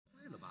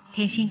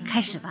甜心，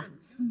开始吧。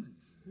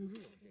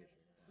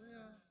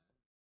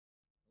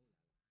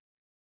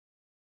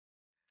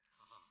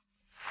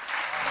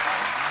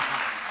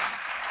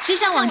时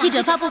尚网记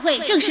者发布会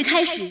正式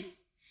开始，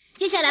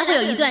接下来会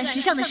有一段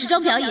时尚的时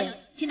装表演，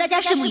请大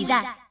家拭目以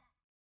待。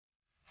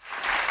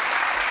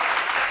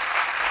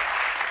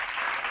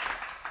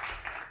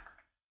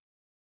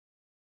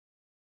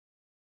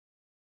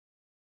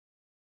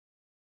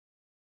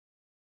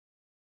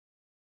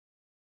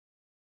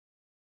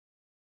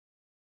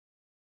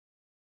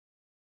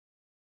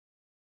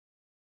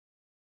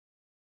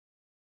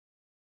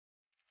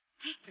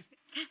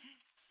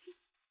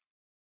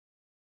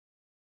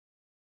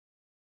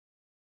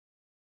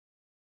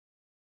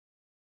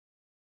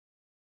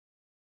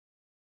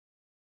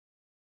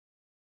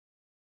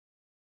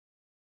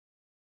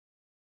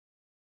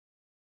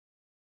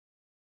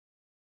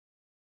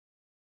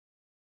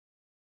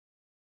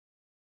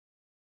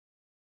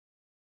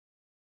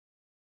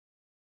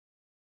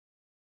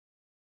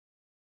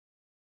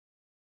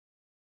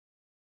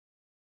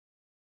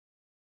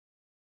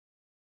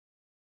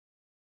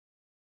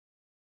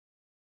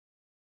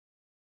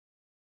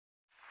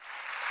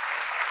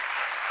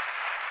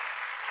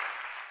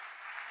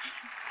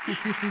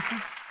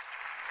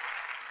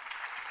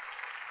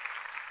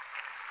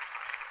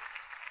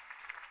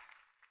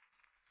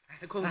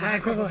快！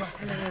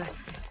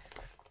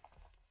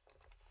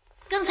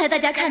刚才大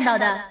家看到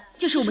的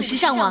就是我们时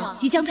尚网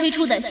即将推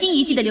出的新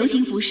一季的流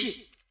行服饰。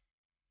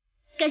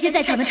感谢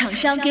在场的厂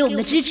商给我们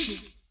的支持。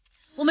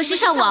我们时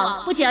尚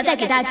网不仅要带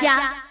给大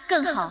家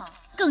更好、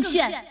更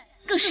炫、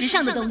更时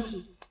尚的东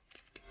西，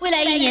未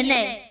来1年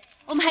内，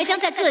我们还将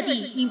在各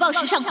地引爆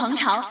时尚狂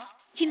潮，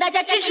请大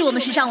家支持我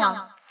们时尚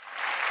网。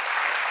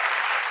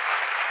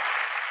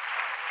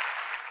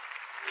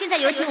现在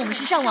有请我们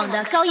时尚网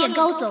的高燕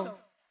高总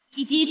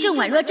以及郑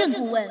婉若郑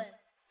顾问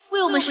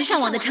为我们时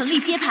尚网的成立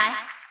揭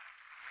牌。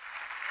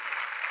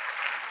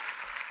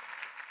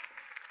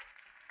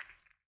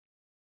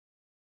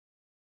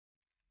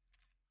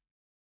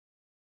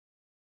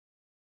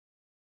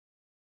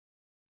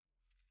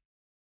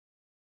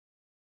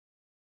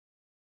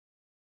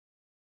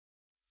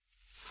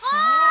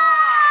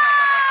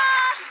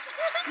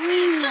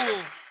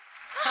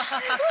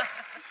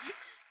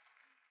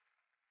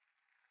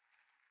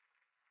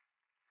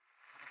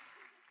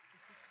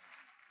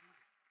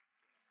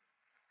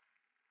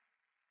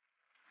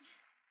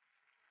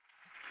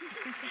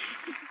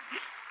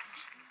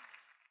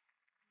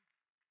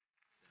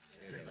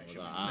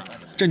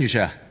郑女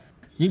士，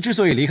您之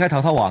所以离开淘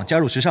淘网加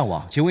入时尚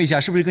网，请问一下，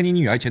是不是跟您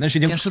女儿前段时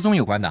间失踪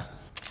有关的？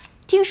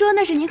听说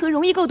那是您和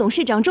荣易购董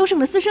事长周胜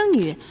的私生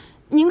女，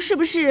您是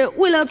不是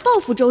为了报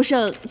复周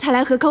胜才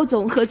来和高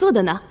总合作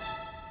的呢？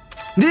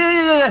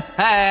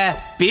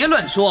别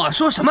乱说，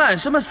说什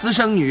么私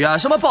生女啊，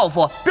什么报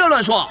复，不要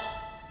乱说。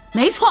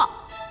没错，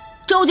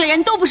周家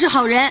人都不是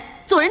好人，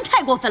做人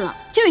太过分了，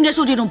就应该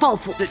受这种报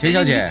复。田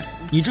小姐，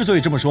你之所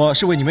以这么说，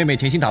是为你妹妹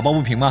甜心打抱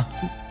不平吗？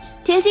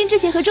甜心之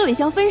前和周以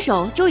翔分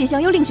手，周以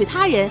翔又另娶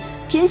他人，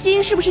甜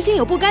心是不是心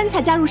有不甘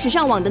才加入时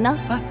尚网的呢？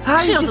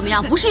是又怎么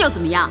样？不是又怎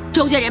么样？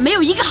周家人没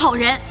有一个好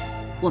人，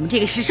我们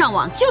这个时尚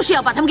网就是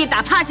要把他们给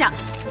打趴下。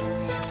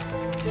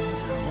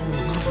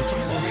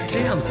是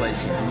这样的关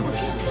系。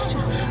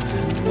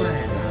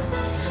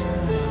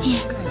姐，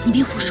你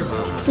别胡说，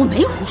我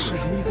没胡说。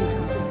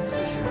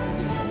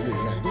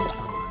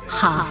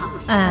好，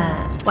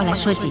我来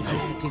说几句。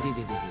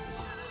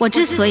我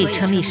之所以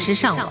成立时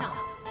尚网，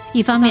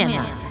一方面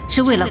呢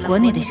是为了国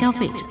内的消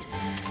费者，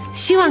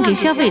希望给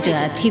消费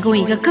者提供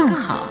一个更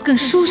好、更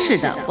舒适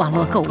的网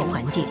络购物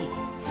环境。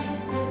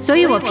所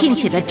以我聘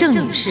请了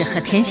郑女士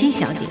和甜心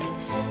小姐，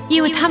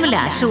因为她们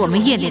俩是我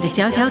们业内的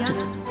佼佼者，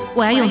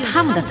我要用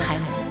她们的才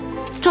能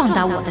壮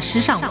大我的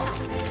时尚网。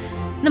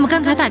那么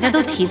刚才大家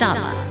都提到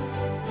了，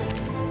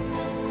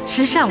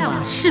时尚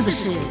网是不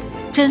是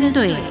针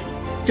对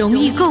容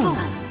易购呢？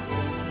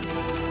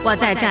我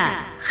在这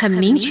儿很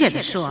明确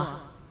地说，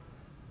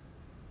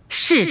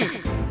是的。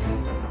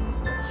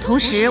同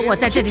时，我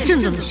在这里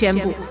郑重地宣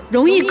布，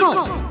容易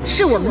购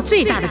是我们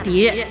最大的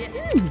敌人。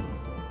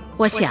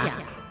我想，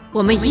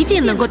我们一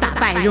定能够打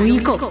败容易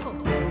购，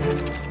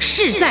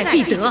势在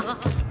必得。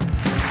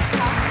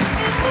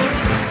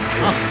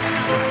好，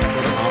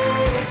说得好。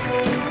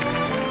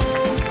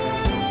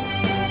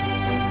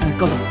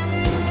高总，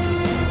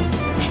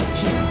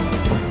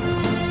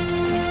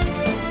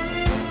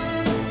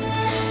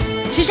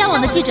时尚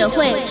网的记者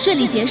会顺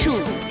利结束，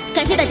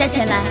感谢大家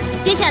前来。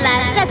接下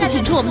来再次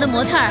请出我们的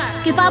模特儿，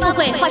给发布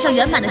会画上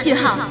圆满的句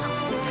号。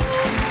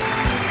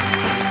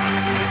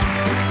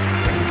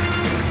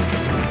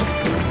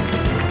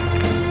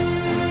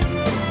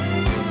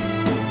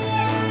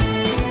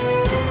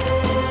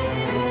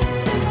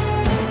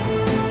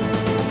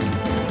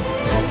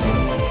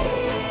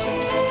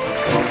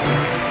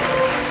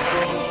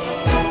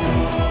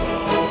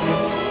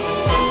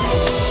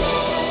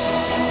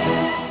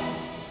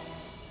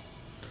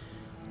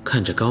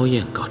看着高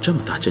燕搞这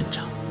么大阵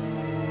仗，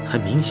还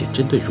明显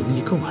针对容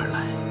易购而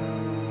来，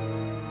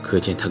可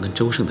见她跟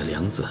周胜的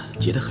梁子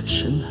结得很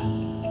深呢。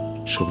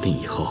说不定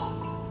以后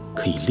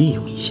可以利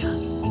用一下。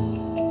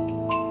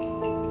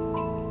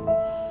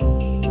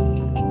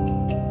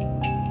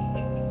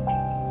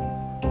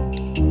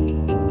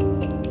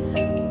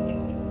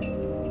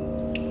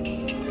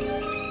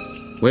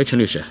喂，陈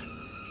律师，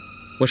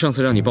我上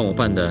次让你帮我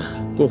办的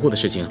过户的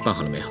事情办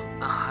好了没有？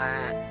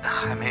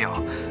还没有，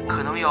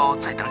可能要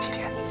再等几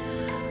天。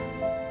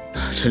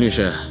陈律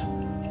师，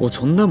我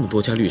从那么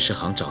多家律师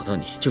行找到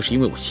你，就是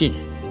因为我信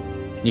任你，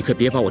你可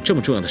别把我这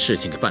么重要的事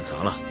情给办砸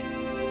了。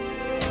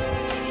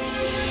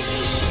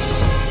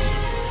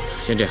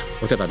先这样，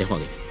我再打电话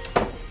给你。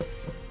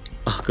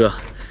啊，哥，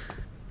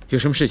有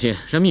什么事情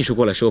让秘书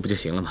过来说不就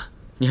行了吗？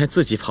你还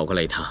自己跑过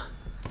来一趟。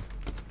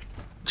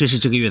这是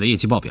这个月的业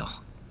绩报表，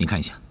你看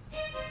一下。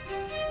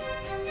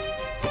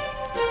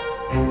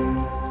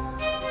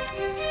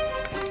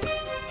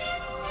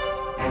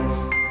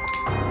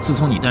自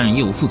从你担任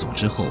业务副总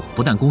之后，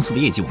不但公司的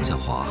业绩往下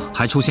滑，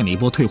还出现了一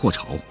波退货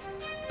潮。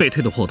被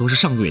退的货都是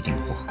上个月订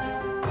的货，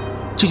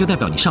这就代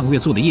表你上个月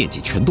做的业绩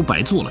全都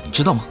白做了，你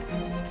知道吗？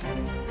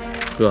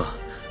哥，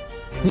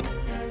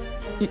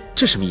你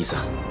这什么意思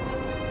啊？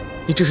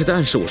你这是在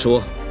暗示我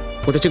说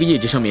我在这个业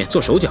绩上面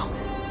做手脚？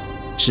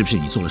是不是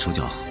你做了手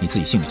脚，你自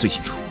己心里最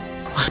清楚。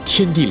啊，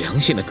天地良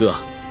心的哥，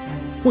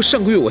我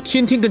上个月我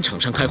天天跟厂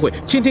商开会，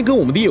天天跟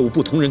我们的业务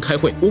部同仁开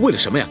会，我为了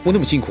什么呀？我那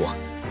么辛苦啊？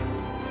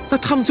那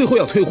他们最后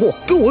要退货，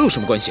跟我有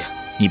什么关系啊？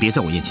你别在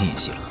我眼前演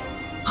戏了，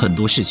很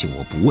多事情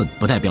我不问，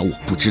不代表我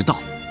不知道。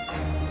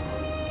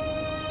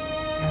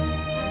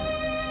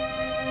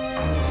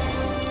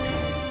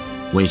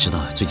我也知道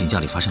最近家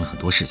里发生了很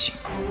多事情，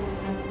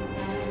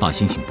爸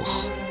心情不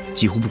好，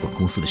几乎不管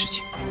公司的事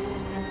情。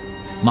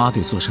妈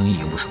对做生意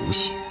又不熟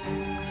悉，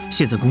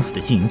现在公司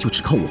的经营就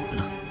只靠我们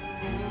了。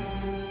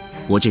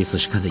我这次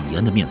是看在以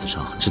安的面子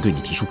上，只对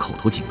你提出口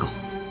头警告。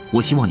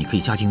我希望你可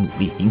以加紧努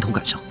力，迎头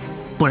赶上，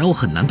不然我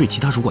很难对其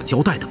他主管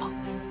交代的嘛。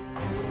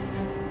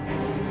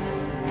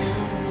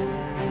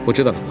我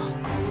知道了，哥，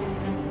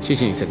谢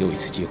谢你再给我一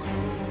次机会，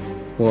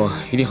我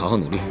一定好好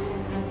努力。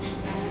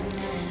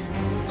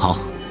好，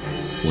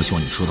我希望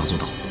你说到做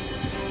到。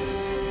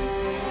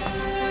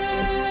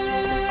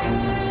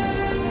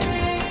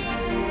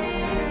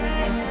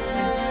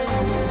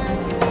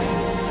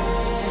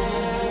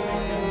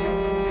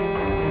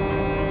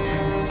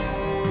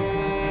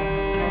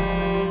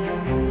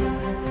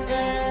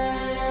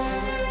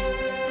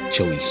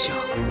周一翔，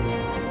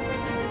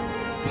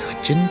你还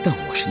真当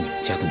我是你们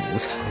家的奴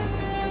才？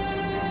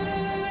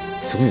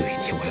总有一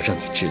天我要让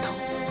你知道，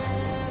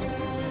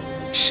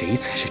谁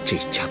才是这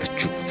家的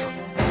主子。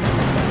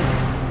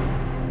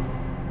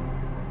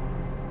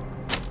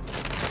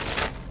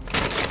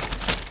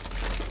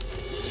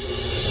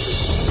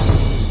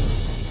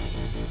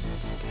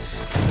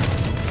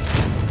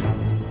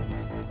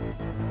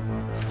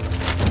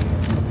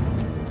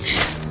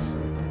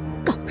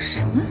搞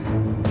什么？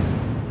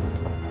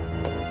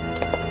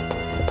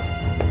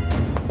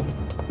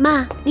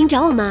妈，您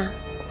找我吗？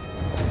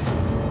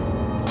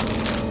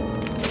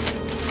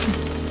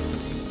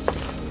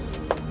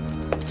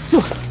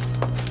坐。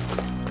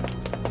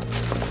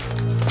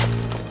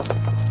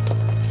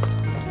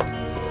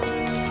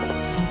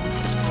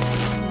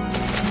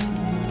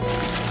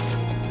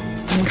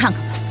您看看吧。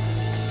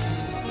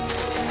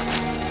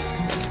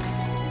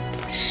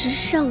时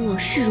尚网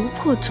势如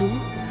破竹，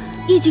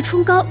业绩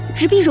冲高，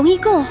直逼容易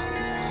购。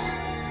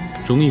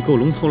容易购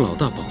龙头老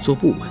大宝座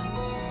不稳，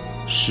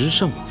时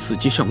尚网伺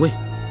机上位。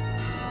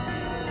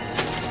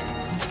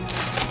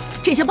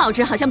这些报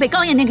纸好像被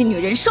高燕那个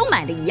女人收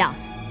买了一样，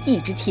一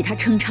直替她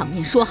撑场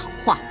面说好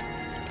话。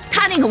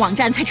她那个网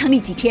站才成立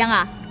几天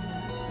啊，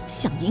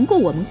想赢过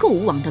我们购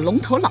物网的龙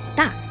头老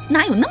大，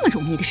哪有那么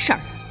容易的事儿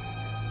啊？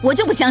我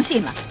就不相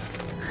信了。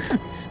哼，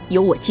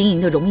有我经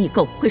营的容易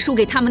购会输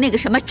给他们那个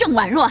什么郑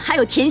婉若还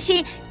有甜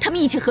心，他们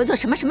一起合作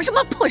什么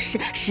破时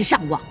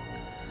尚网？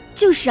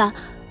就是啊，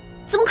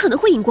怎么可能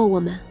会赢过我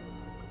们？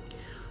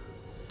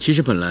其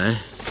实本来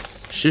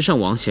时尚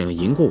网想要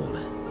赢过我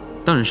们，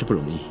当然是不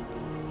容易。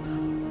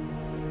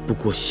不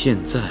过现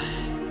在，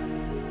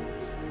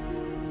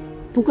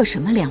不过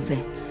什么梁飞，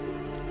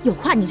有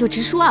话你就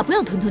直说啊，不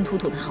要吞吞吐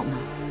吐的好吗？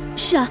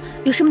是啊，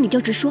有什么你就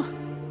直说。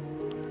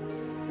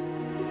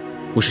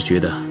我是觉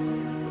得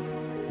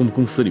我们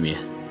公司里面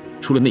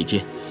出了内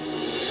奸。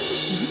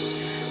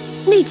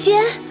内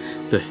奸？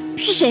对。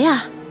是谁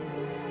啊？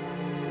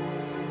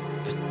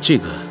这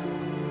个。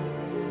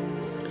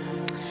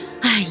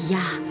哎呀，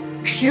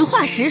实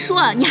话实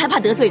说，你还怕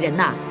得罪人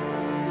呐？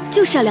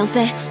就是啊，梁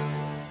飞，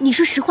你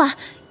说实话，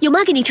有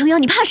妈给你撑腰，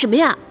你怕什么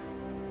呀？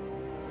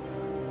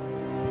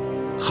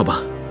好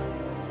吧，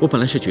我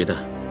本来是觉得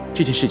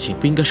这件事情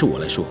不应该是我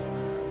来说，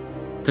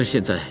但是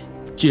现在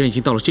既然已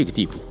经到了这个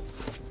地步，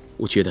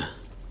我觉得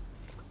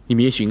你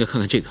们也许应该看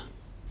看这个。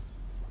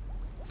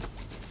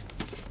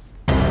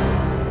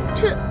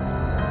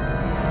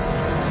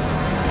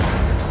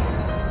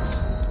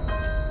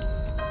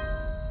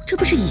这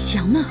不是以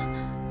翔吗？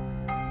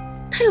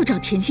他又找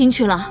甜心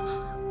去了。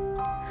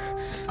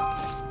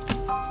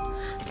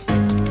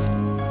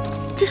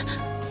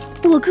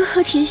我哥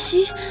和甜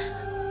心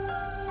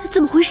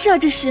怎么回事啊？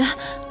这是？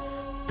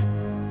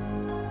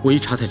我一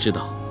查才知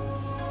道，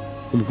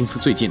我们公司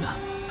最近呢，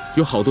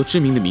有好多知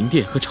名的名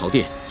店和潮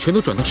店全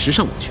都转到时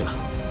尚网去了。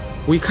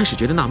我一开始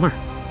觉得纳闷，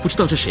不知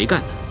道这谁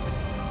干的，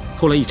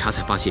后来一查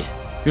才发现，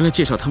原来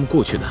介绍他们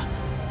过去的，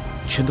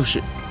全都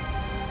是……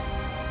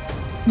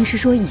你是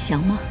说以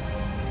翔吗？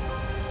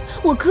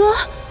我哥，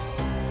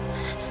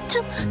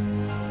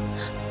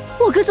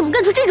我哥怎么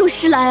干出这种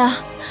事来啊？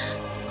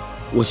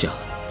我想，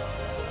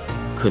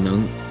可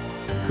能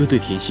哥对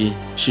甜心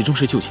始终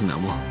是旧情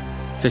难忘，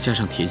再加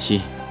上甜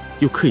心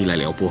又刻意来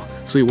撩拨，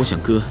所以我想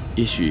哥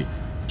也许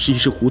是一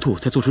时糊涂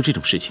才做出这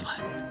种事情来。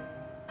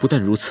不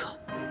但如此，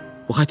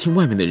我还听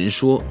外面的人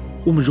说，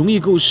我们荣易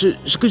购是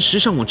跟时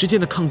尚网之间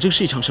的抗争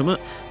是一场什么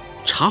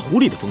茶壶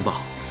里的风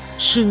暴，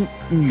是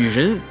女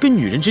人跟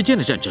女人之间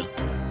的战争。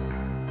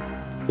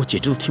我简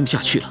直都听不下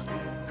去了。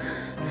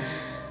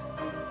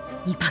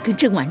你爸跟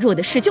郑婉若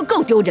的事就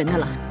够丢人的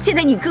了，现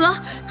在你哥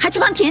还去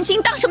帮甜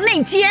心当什么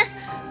内奸？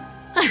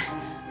哎，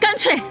干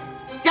脆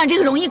让这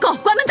个荣易购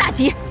关门大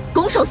吉，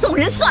拱手送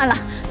人算了。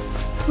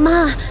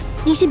妈，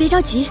您先别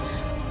着急，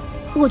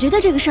我觉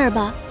得这个事儿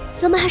吧，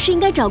咱们还是应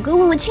该找哥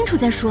问问清楚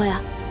再说呀。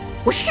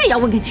我是要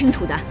问个清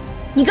楚的，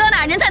你哥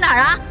哪人在哪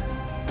儿啊？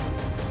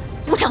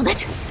我找他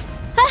去。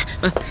哎，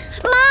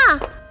妈，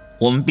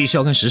我们必须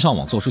要跟时尚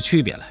网做出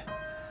区别来，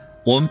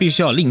我们必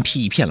须要另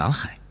辟一片蓝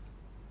海，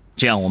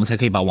这样我们才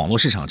可以把网络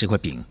市场这块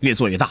饼越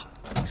做越大。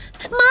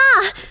妈，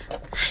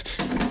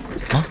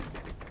啊，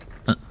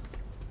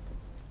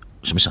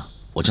什么事？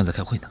我正在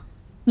开会呢。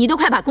你都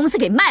快把公司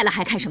给卖了，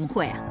还开什么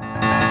会啊？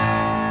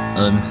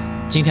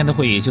今天的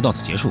会议就到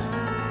此结束，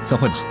散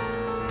会吧。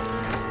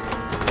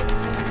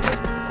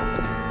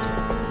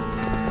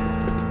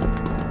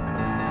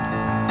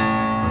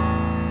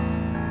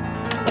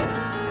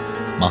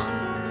妈，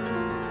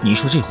你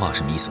说这话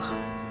什么意思啊？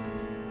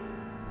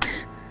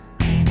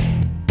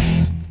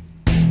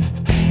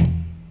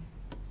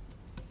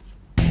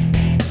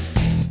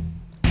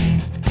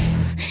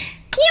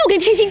你又跟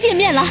甜心见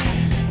面了？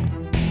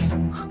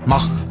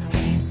妈，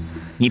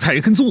你派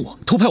人跟踪我，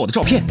偷拍我的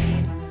照片，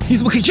你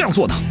怎么可以这样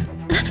做呢？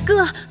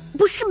哥，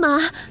不是嘛？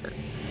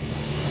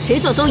谁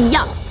做都一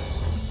样。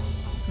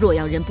若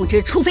要人不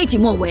知，除非己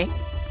莫为。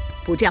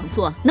不这样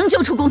做，能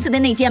救出公司的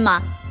内奸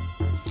吗？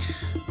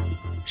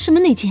什么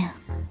内奸？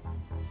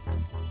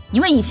你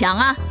问以翔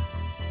啊。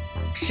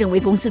身为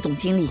公司总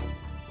经理，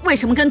为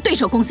什么跟对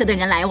手公司的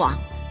人来往，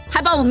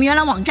还把我们原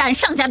来网站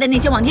上架的那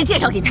些网店介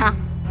绍给他？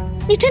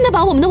你真的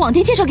把我们的网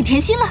店介绍给甜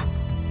心了？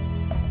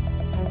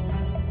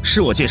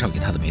是我介绍给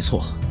他的，没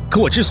错。可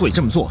我之所以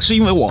这么做，是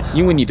因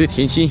为你对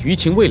甜心余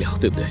情未了，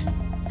对不对？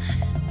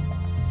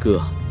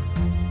哥，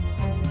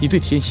你对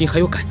甜心还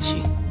有感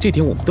情，这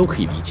点我们都可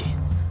以理解。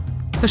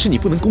但是你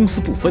不能公私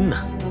不分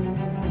呐。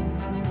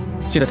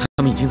现在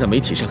他们已经在媒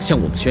体上向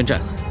我们宣战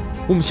了，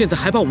我们现在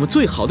还把我们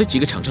最好的几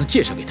个厂商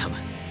介绍给他们，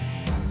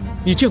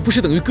你这样不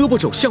是等于胳膊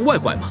肘向外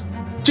拐吗？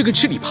这跟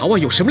吃里扒外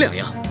有什么两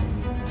样？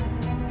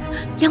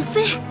杨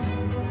飞，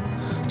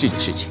这件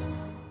事情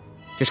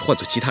要是换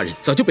做其他人，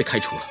早就被开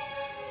除了。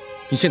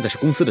你现在是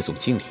公司的总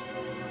经理，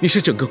你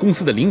是整个公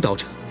司的领导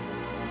者，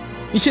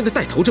你现在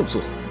带头这么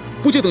做，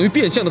不就等于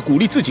变相的鼓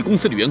励自己公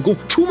司的员工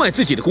出卖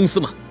自己的公司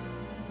吗？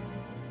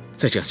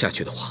再这样下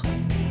去的话，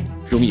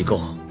荣易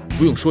购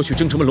不用说去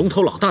争什么龙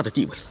头老大的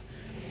地位了，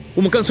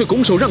我们干脆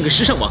拱手让给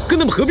时尚网，跟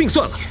他们合并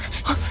算了。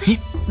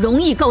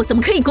荣易购怎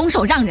么可以拱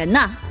手让人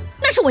呢？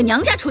那是我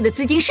娘家出的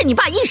资金，是你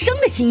爸一生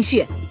的心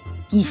血。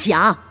以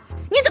翔，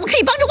你怎么可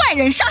以帮着外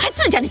人伤害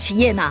自家的企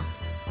业呢？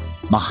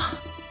妈，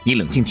你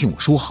冷静听我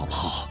说好不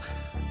好？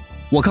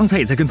我刚才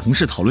也在跟同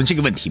事讨论这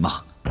个问题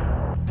嘛。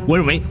我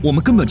认为我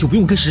们根本就不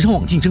用跟时尚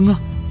网竞争啊，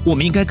我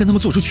们应该跟他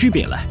们做出区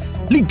别来，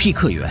另辟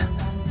客源。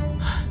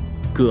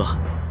哥，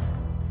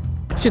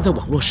现在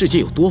网络世界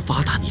有多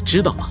发达，你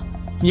知道吗？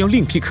你要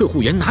另辟客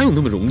户源哪有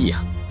那么容易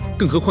啊？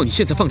更何况你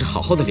现在放着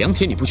好好的良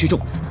田你不去种，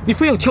你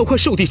非要挑块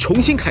兽地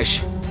重新开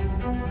始，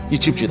你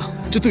知不知道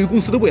这对于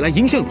公司的未来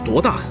影响有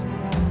多大啊？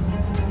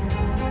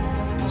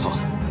好，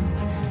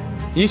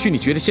也许你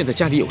觉得现在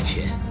家里有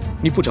钱，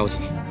你不着急，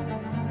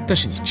但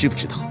是你知不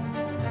知道，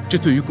这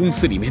对于公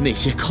司里面那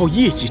些靠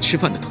业绩吃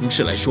饭的同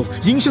事来说，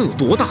影响有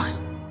多大呀？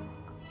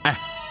哎，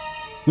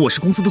我是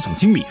公司的总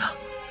经理啊，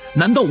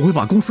难道我会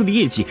把公司的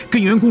业绩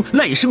跟员工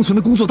赖以生存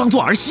的工作当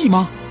做儿戏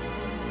吗？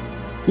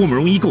我们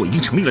荣易购已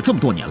经成立了这么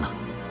多年了，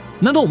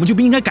难道我们就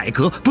不应该改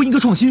革，不应该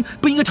创新，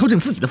不应该调整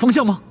自己的方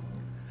向吗？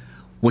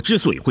我之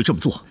所以会这么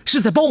做，是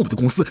在帮我们的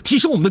公司提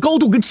升我们的高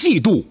度跟气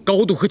度。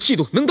高度和气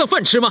度能当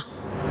饭吃吗？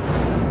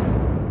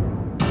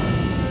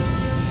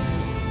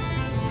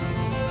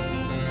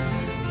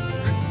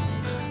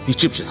你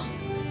知不知道，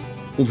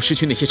我们失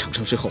去那些厂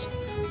商之后，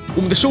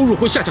我们的收入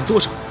会下降多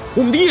少？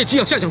我们的业绩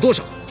要下降多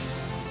少？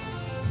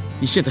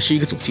你现在是一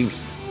个总经理，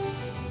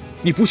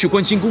你不去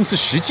关心公司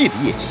实际的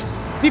业绩，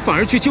你反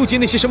而去纠结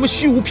那些什么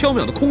虚无缥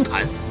缈的空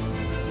谈，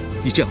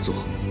你这样做，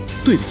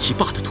对得起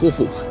爸的托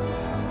付吗？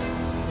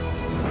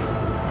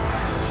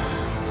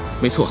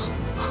没错，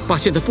爸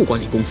现在不管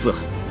理公司了，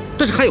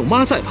但是还有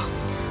妈在吧？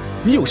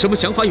你有什么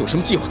想法，有什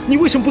么计划？你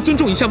为什么不尊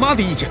重一下妈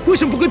的意见？为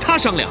什么不跟她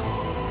商量？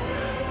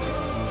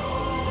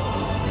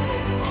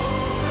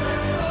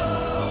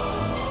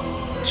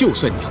就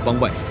算你要帮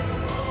外人，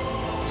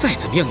再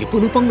怎么样也不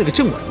能帮那个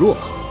郑婉若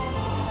吧？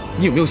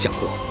你有没有想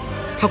过，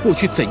她过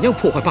去怎样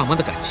破坏爸妈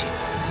的感情？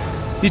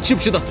你知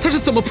不知道她是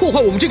怎么破坏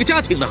我们这个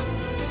家庭的？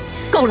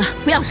够了，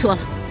不要说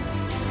了。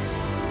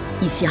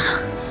一翔，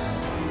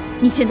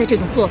你现在这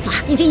种做法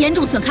已经严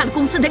重损害了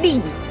公司的利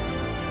益。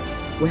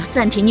我要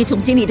暂停你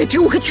总经理的职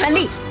务和权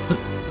利。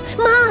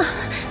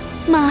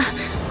妈，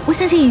我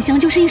相信尹翔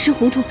就是一时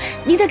糊涂，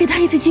你再给他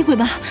一次机会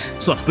吧。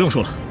算了，不用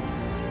说了。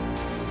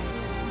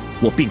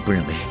我并不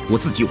认为我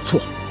自己有错。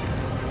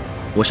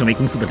我身为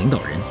公司的领导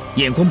人，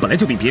眼光本来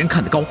就比别人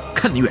看得高，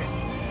看得远，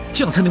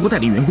这样才能够带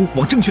领员工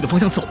往正确的方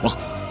向走嘛。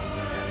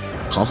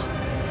好，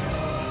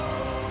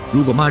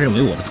如果妈认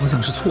为我的方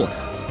向是错的，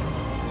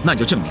那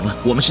就证明了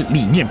我们是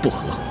理念不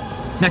合。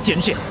那既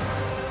然这样，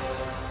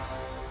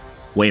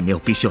我也没有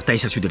必须要待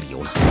下去的理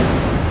由了。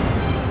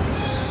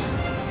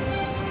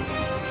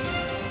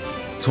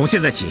从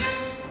现在起，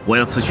我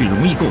要辞去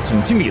荣易购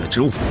总经理的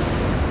职务。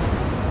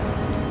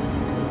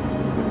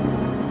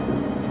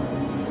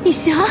尹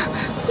翔，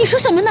你说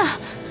什么呢？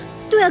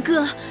对啊，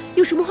哥，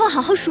有什么话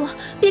好好说，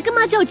别跟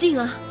妈较劲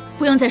啊。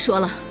不用再说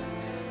了，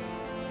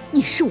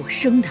你是我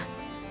生的，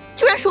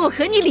居然说我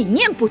和你理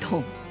念不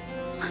同。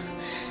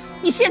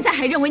你现在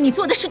还认为你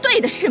做的是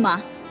对的是吗？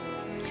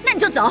那你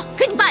就走，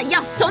跟你爸一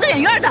样，走得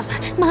远远的。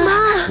妈，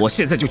我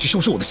现在就去收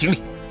拾我的行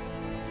李。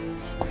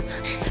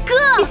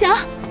哥，尹翔，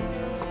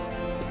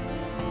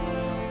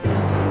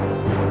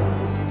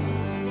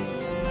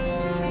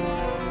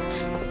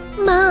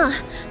妈，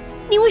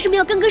你为什么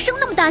要跟哥生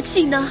那么大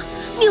气呢？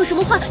你有什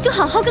么话就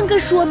好好跟哥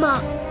说嘛。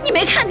你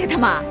没看见他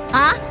吗？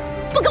啊，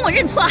不跟我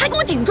认错，还跟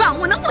我顶撞，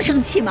我能不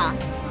生气吗？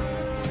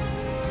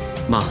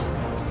妈，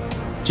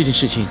这件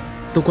事情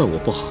都怪我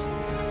不好，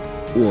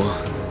我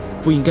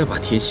不应该把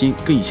甜心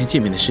跟以前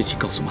见面的事情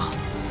告诉妈，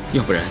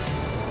要不然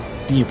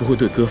你也不会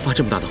对哥发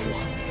这么大的火。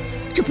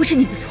这不是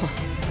你的错，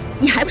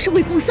你还不是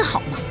为公司好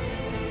吗？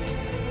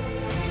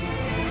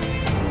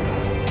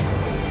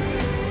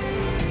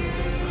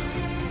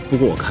不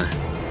过我看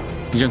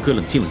你让哥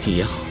冷静冷静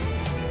也好，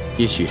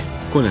也许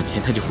过2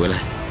天他就回来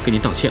跟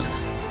您道歉了呢。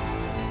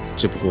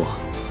只不过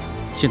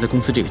现在公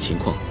司这个情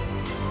况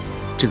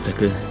正在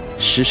跟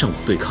时尚网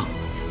对抗，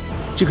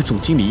这个总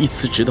经理一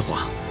辞职的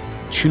话，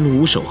群龙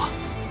无首啊！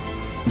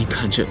您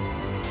看这，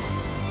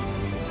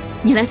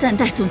你来暂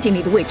代总经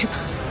理的位置吧。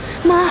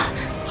妈，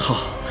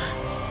好，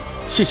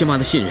谢谢妈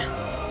的信任，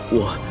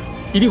我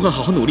一定会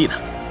好好努力的。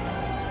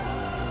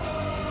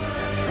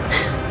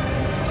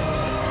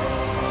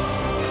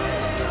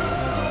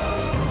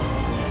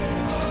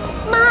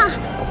妈，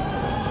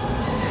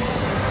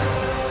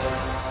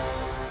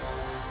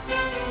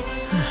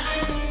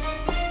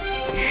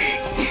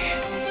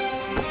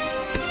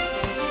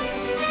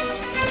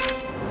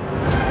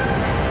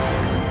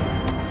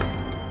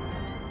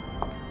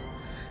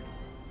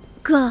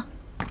哥，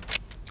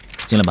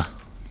进来吧。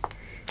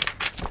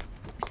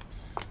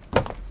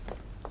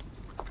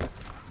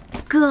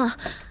哥，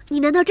你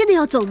难道真的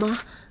要走吗？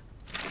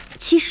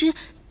其实，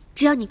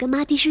只要你跟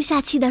妈低声下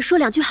气的说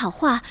2句好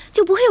话，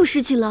就不会有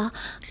事情了。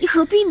你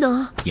何必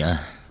呢？言，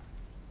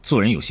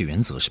做人有些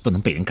原则是不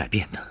能被人改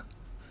变的。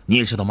你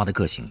也知道妈的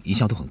个性一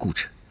向都很固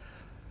执，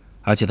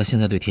而且她现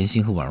在对甜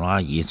心和婉若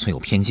阿姨存有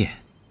偏见，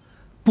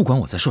不管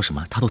我在说什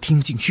么，她都听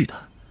不进去的。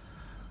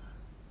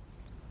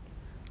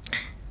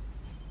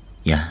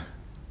言，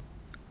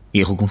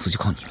以后公司就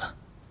靠你了。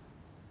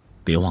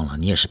别忘了，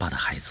你也是爸的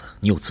孩子，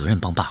你有责任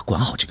帮爸管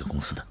好这个公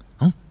司的。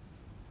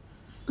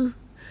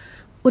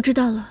我知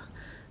道了。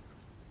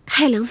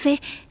还有梁飞，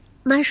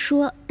妈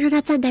说让他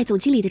暂代总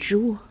经理的职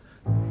务。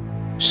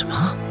什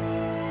么？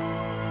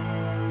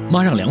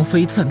妈让梁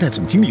飞暂代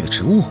总经理的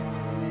职务？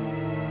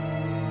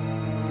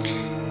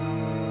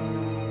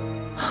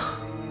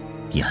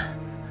言，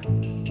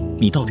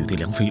你到底对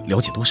梁飞了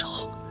解多少？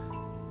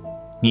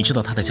你知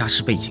道他的家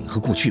世背景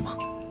和过去吗？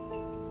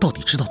到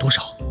底知道多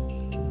少？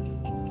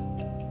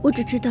我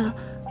只知道，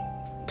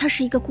他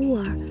是一个孤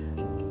儿，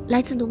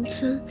来自农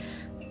村，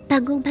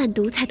半工半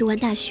读才读完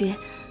大学，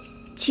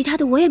其他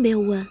的我也没有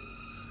问。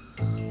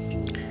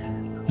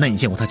那你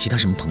见过他其他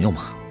什么朋友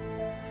吗？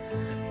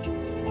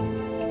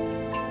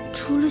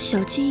除了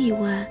小金以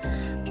外，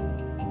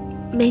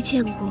没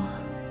见过。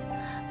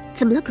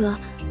怎么了，哥？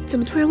怎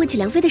么突然问起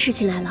梁飞的事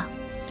情来了？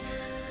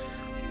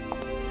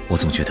我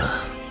总觉得，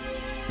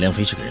梁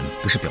飞这个人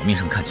不是表面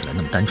上看起来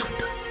那么单纯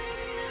的。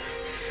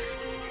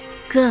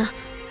哥，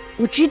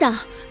我知道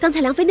刚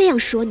才梁飞那样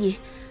说你，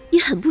你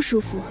很不舒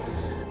服。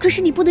可是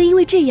你不能因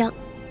为这样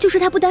就说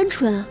他不单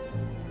纯啊。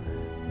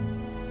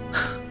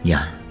燕，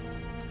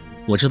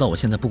我知道我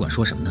现在不管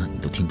说什么呢，你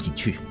都听不进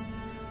去。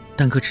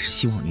但哥只是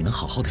希望你能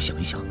好好的想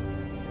一想，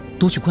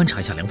多去观察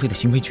一下梁飞的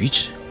行为举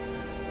止，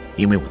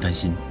因为我担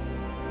心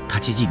他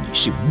接近你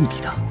是有目的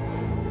的。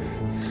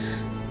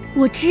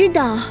我知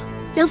道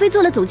梁飞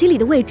做了总经理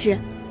的位置，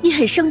你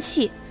很生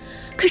气，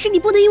可是你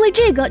不能因为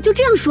这个就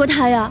这样说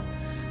他呀。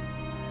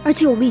而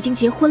且我们已经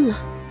结婚了，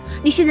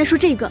你现在说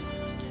这个，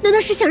难道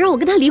是想让我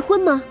跟他离婚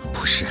吗？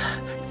不是，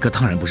哥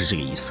当然不是这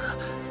个意思，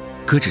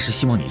哥只是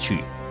希望你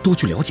多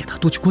去了解他，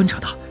多去观察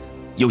他，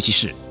尤其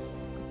是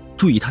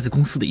注意他在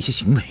公司的一些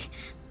行为。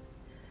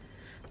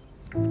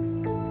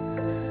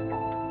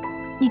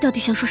你到底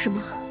想说什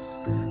么？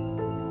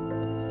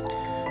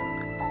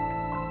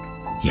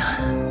燕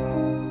安，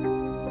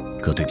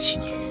哥对不起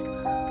你，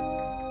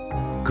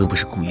哥不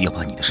是故意要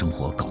把你的生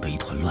活搞得一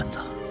团乱的。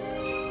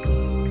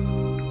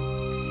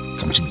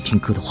总之，你听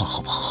哥的话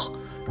好不好？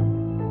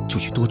就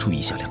去多注意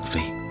一下梁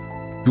飞，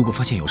如果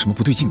发现有什么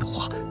不对劲的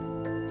话，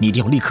你一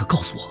定要立刻告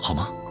诉我，好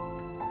吗？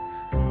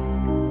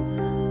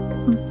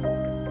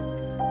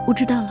我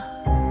知道了。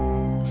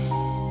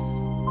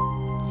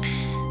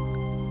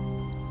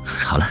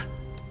好了，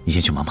你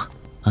先去忙吧，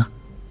啊？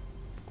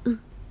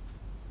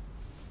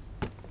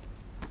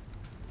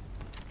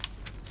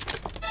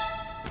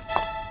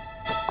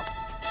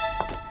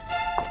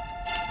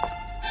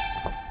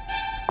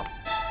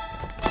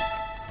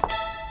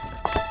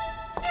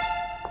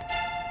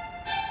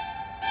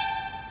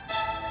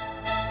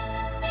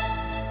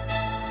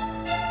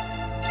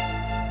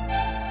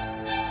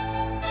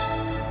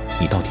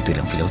你到底对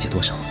梁飞了解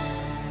多少？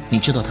你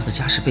知道他的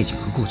家世背景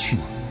和过去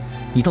吗？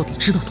你到底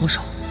知道多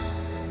少？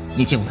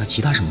你见过他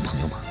其他什么朋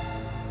友吗？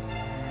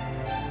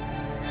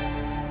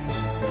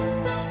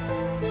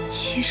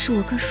其实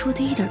我哥说的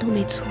一点都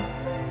没错，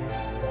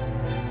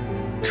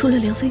除了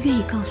梁飞愿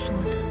意告诉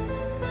我的，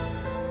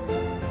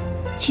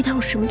其他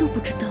我什么都不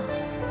知道，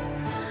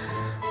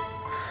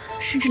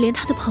甚至连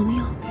他的朋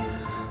友，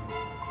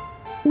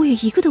我也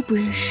一个都不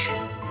认识。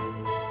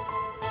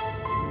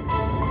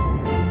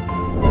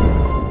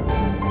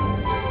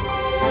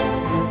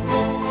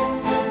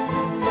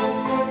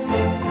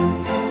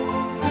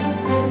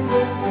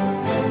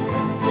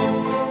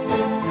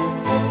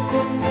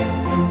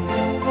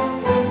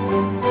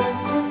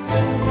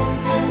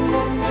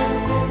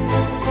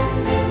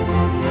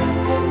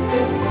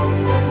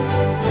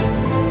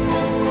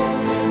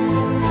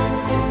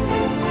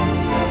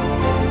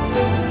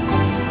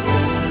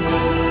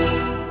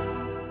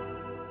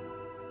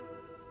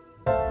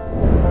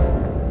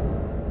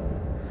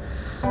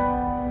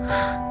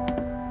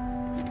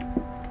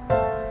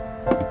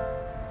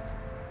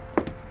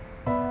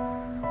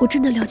我真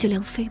的了解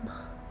梁飞吗？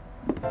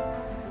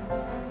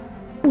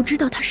我知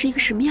道他是一个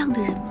什么样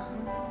的人吗？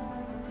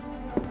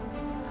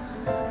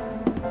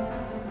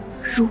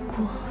如果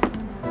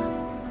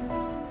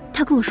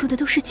他跟我说的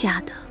都是假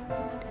的，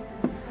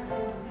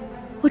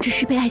我只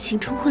是被爱情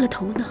冲昏了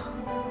头脑，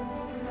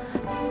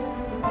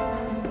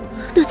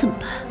那怎么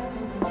办？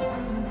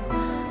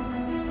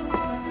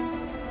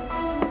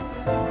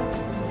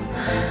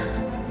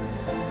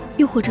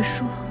又或者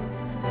说，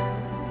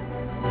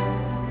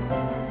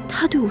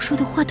他对我说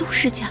的话都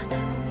是假的，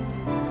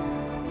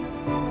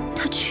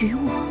他娶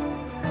我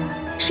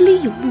是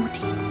另有目的，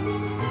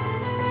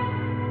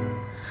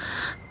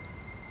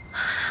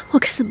我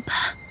该怎么办？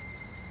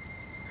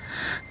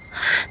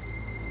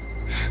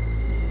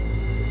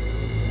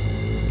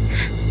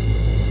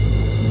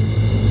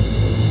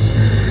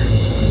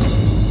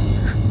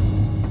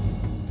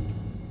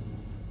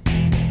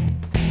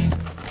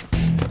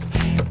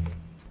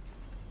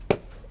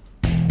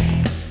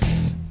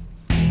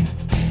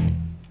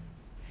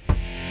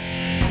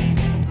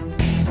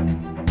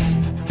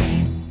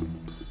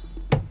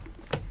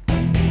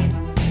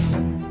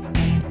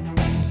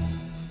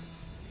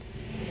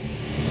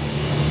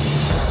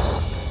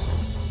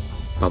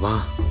宝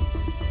宝，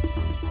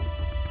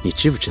你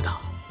知不知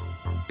道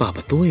爸爸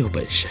多有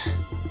本事？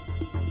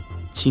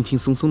轻轻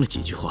松松的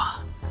几句话，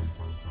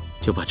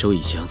就把周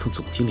以翔从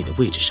总经理的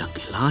位置上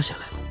给拉下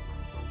来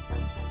了。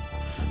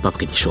爸爸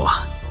跟你说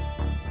啊，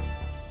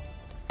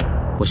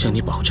我向你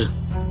保证，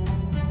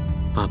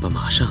爸爸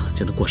马上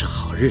就能过上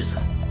好日子，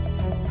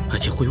而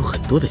且会有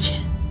很多的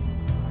钱，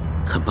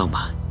很棒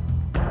吧？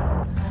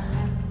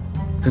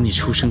等你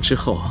出生之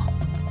后，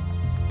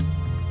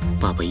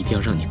爸爸一定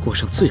要让你过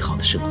上最好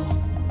的生活，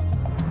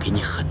给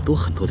你很多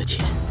很多的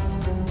钱，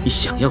你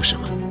想要什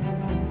么，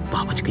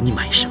爸爸就给你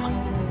买什么。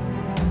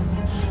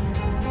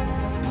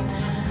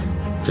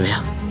怎么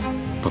样，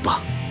宝宝？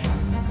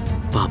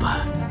爸爸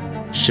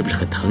是不是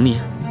很疼你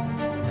啊？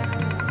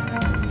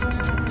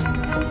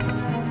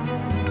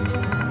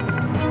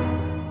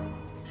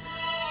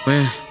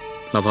喂，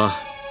老婆，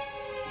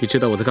你知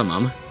道我在干嘛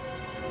吗？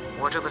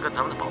我正在跟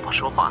咱们的宝宝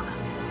说话呢。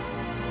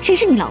谁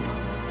是你老婆？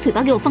嘴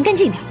巴给我放干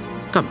净点。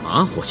干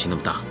嘛火气那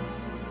么大？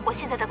我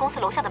现在在公司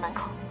楼下的门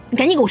口，你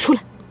赶紧给我出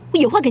来，我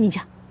有话跟你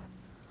讲。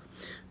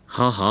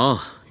好好，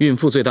孕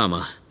妇最大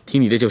嘛，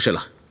听你的就是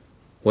了。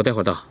我待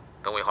会儿到，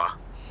等我一会儿啊。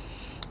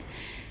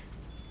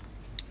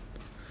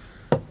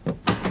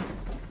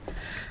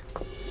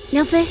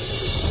梁飞。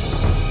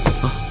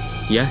啊，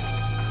怡安，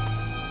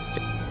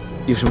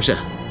有什么事？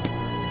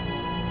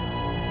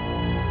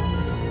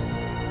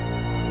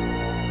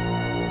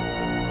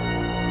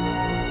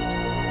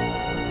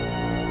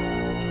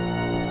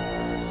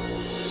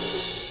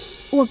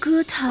我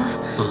哥他……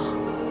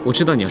我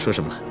知道你要说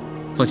什么了，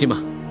放心吧，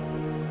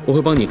我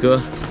会帮你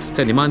哥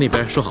在你妈那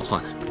边说好话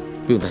的。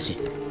不用担心。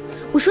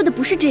我说的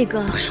不是这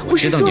个，哎呀，我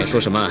知道你要说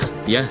什么，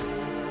怡安。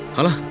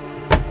好了，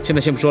现在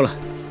先不说了，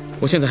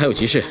我现在还有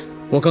急事。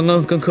我刚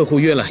刚跟客户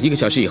约了1个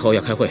小时以后要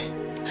开会。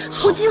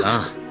好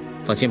了，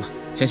放心吧，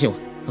相信我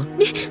啊。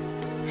你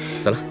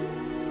走了。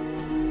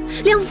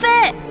梁飞。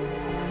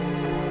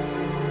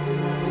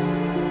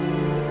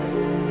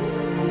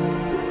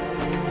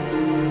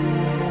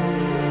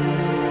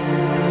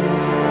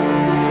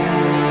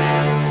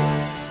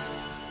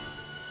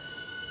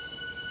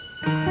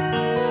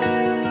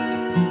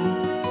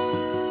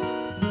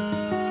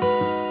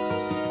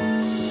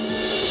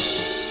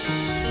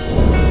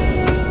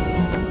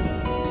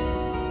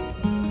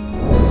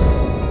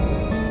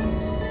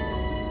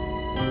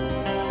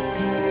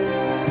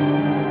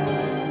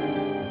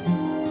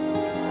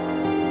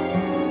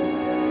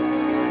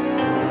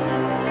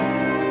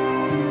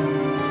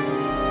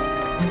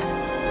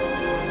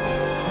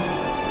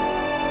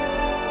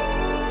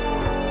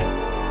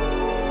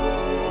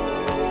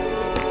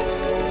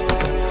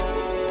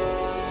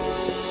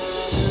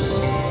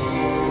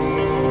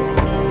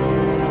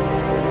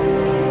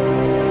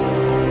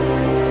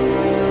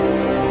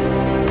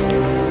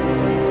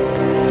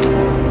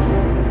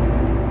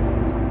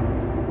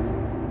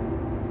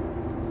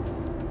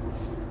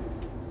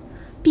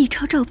B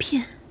超照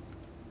片，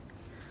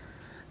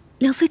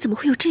梁飞怎么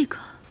会有这个？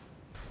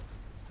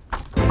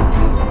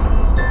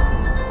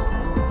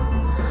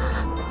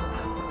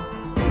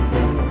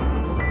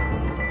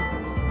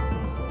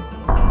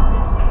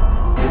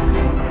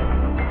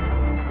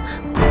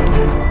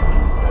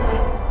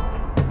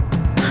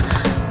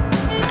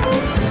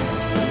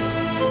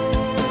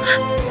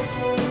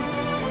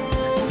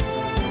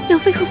梁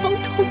飞和方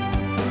彤，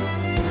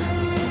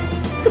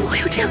怎么会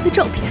有这样的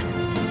照片？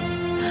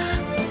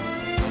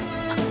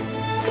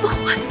怎么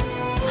会？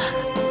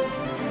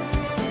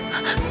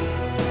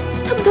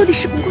他们到底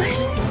什么关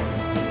系？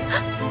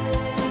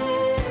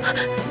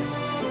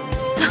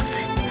梁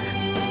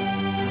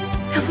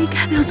飞应该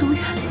还没有走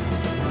远。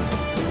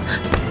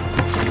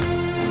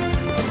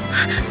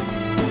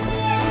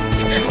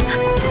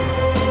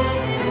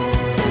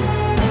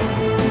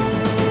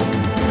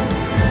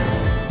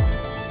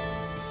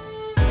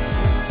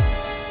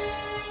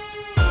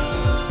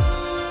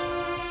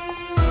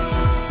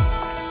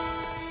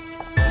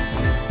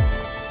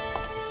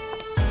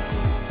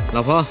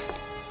老婆，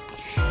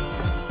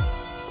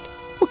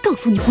我告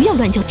诉你不要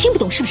乱叫，听不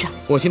懂是不是？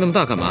火气那么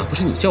大干嘛？不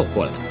是你叫我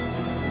过来的。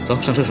走，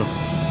上厕所。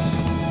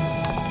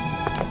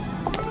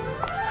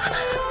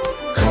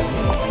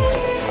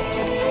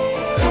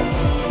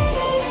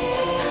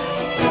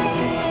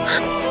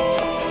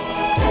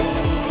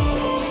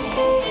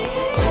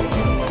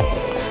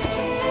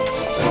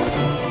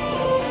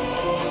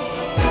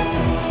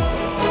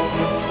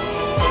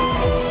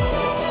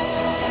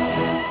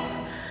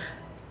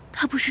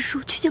他不是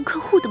说去见客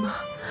户的吗？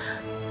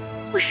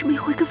为什么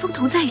又会跟风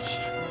彤在一起？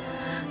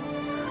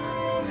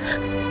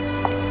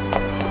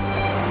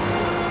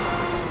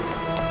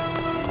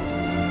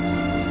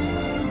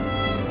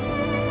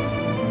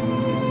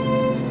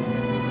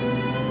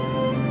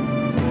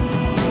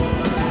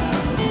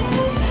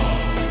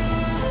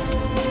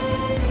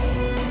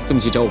这么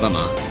急找我干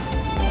嘛？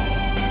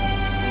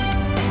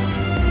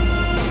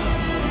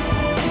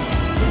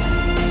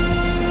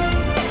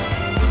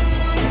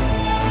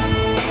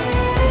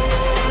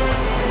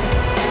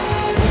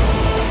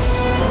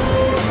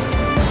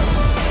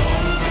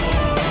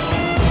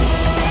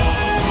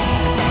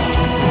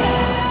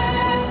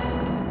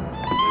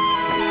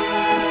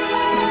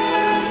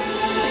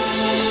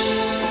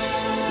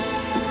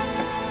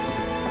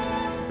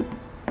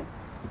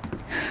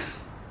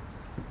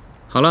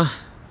好了，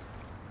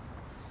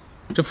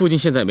这附近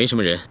现在也没什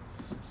么人，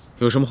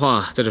有什么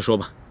话在这说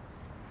吧。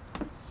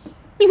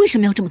你为什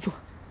么要这么做？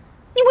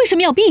你为什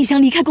么要逼以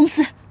翔离开公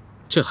司？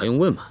这还用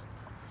问吗？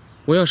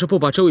我要是不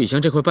把周以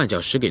翔这块绊脚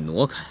石给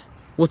挪开，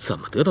我怎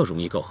么得到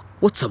荣易购？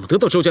我怎么得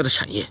到周家的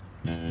产业？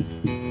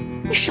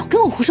你少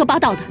跟我胡说八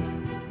道的！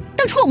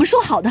当初我们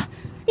说好的，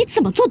你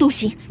怎么做都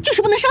行，就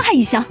是不能伤害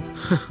以翔。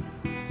哼，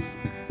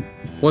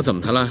我怎么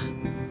他了？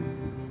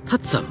他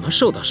怎么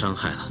受到伤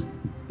害了？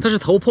他是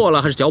头破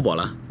了还是脚跛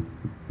了？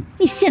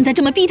你现在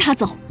这么逼他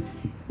走，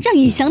让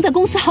以翔在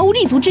公司毫无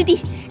立足之地，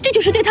这就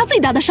是对他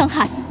最大的伤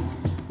害。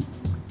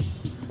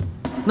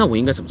那我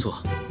应该怎么做？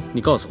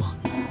你告诉我，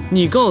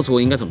你告诉我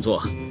应该怎么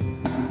做？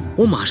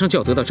我马上就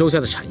要得到周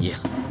家的产业了，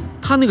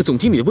他那个总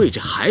经理的位置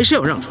还是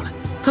要让出来，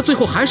他最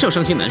后还是要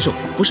伤心难受，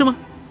不是吗？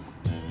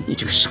你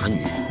这个傻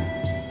女人！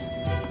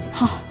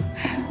好，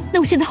那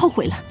我现在后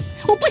悔了，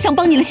我不想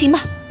帮你了，行吗？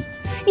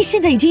你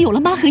现在已经有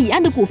了妈和以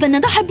安的股份，难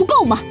道还不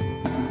够吗？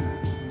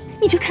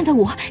你就看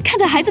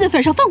在孩子的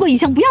份上，放过以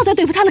翔，不要再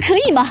对付他了，可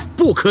以吗？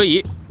不可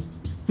以！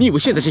你以为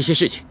现在这些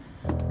事情，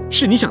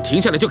是你想停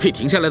下来就可以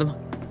停下来的吗？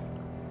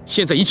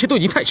现在一切都已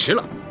经太迟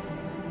了。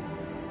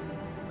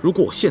如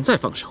果我现在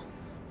放手，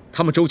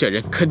他们周家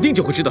人肯定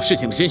就会知道事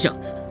情的真相，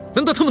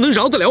难道他们能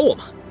饶得了我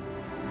吗？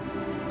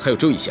还有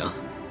周以翔，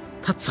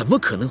他怎么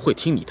可能会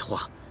听你的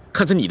话，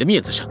看在你的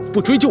面子上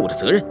不追究我的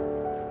责任？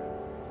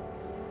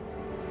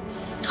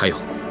还有，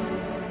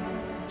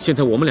现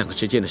在我们两个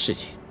之间的事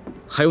情，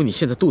还有你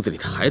现在肚子里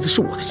的孩子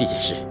是我的这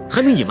件事，还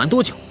能隐瞒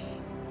多久？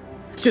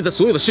现在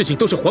所有的事情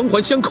都是环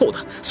环相扣的，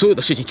所有的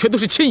事情全都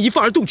是牵一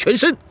发而动全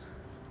身。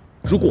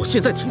如果我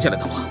现在停下来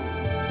的话，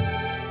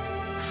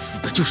死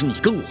的就是你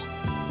跟我。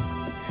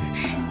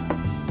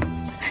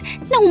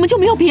那我们就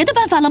没有别的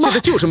办法了吗？现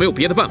在就是没有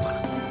别的办法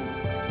了。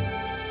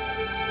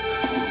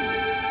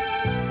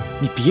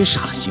你别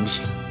傻了，行不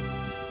行？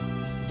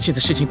现在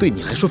事情对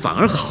你来说反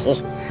而好。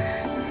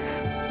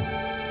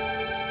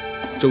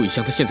周以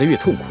香她现在越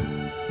痛苦，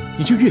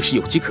你就越是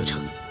有机可乘，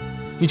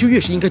你就越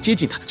是应该接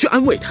近她，去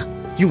安慰她，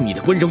用你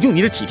的温柔，用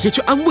你的体贴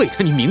去安慰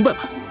她，你明白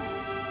吗？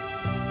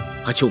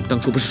而且我们当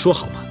初不是说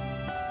好吗？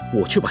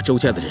我去把周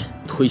家的人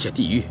推下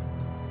地狱，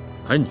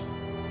而你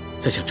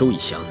再向周以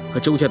翔和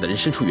周家的人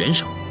伸出援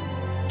手，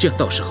这样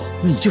到时候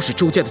你就是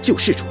周家的救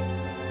世主。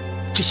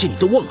这些你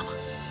都忘了吗？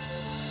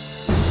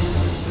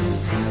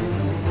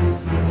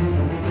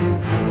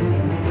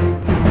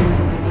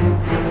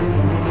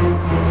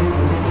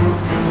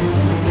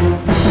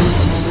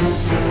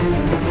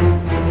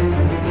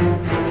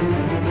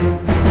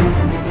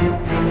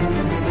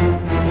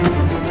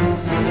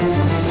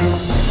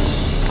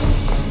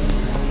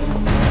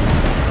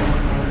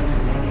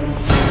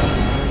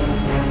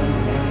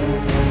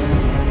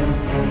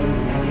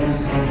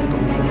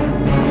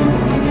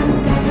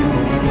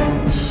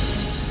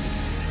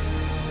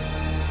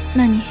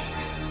那你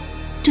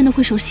真的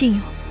会守信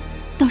用，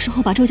到时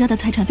候把周家的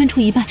财产分出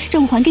一半，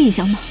让我还给以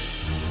翔吗？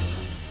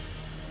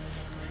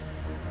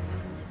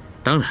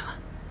当然了，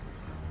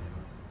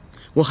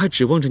我还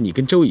指望着你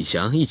跟周以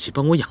翔一起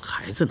帮我养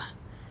孩子呢。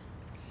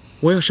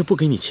我要是不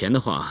给你钱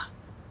的话，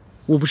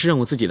我不是让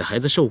我自己的孩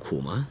子受苦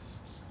吗？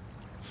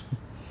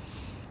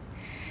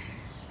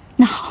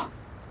那好，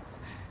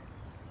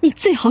你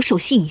最好守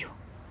信用，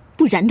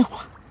不然的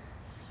话，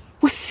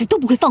我死都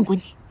不会放过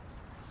你。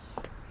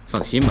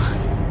放心吧。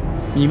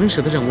你能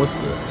舍得让我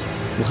死，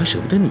我还舍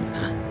不得你呢。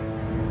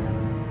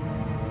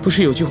不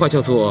是有句话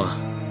叫做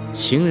“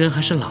情人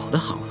还是老的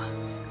好”吗？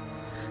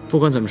不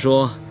管怎么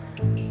说，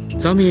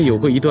咱们也有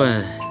过一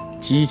段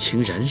激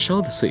情燃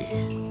烧的岁月。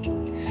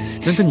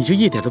难道你就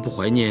一点都不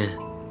怀念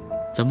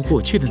咱们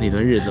过去的那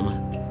段日子吗？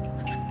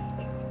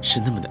是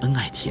那么的恩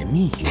爱甜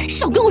蜜。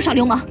少跟我耍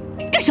流氓，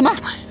干什么？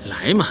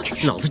来嘛，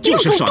老子就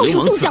是耍流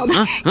氓动手动脚的！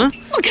啊！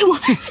放开我！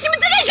你们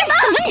在干什么？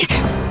什么你？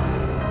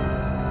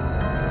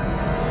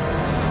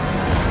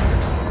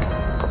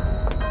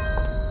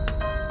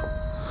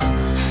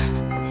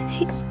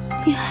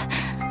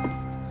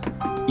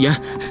言，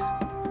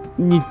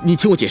你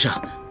听我解释啊，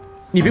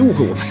你别误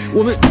会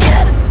我们。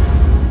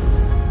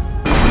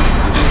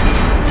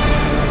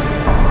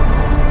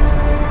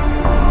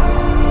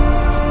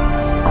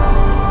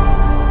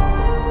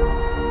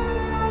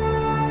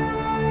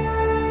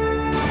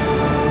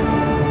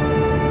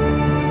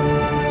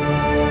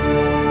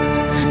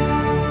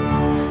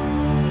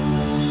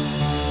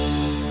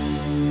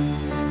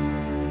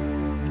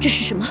这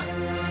是什么？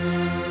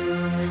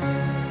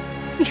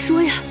你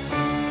说呀！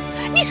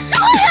你说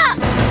呀！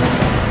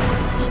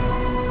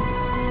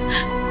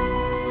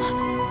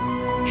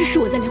这是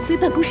我在梁飞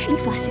办公室里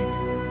发现的。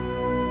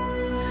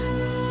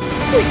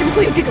为什么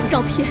会有这种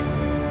照片？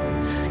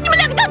你们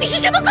两个到底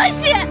是什么关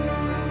系？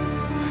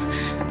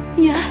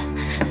言，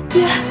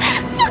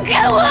放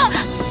开我！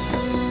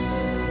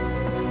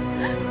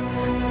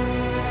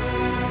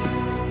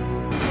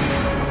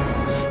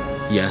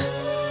言，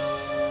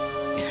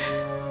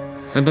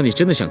难道你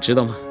真的想知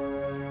道吗？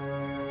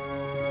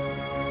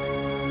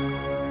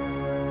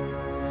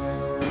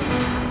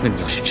那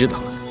你要是知道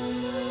了，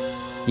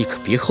你可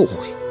别后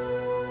悔。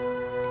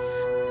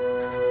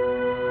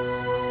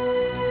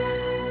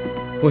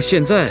我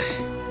现在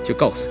就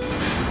告诉你。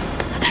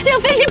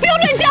梁飞，你不要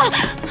乱讲！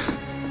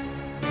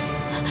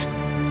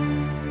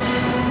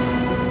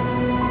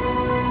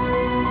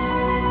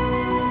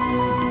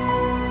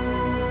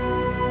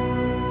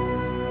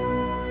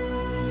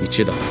你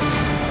知道，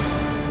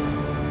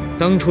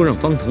当初让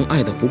方彤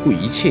爱到不顾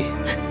一切，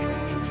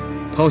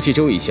抛弃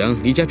周以翔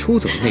离家出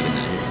走的那个男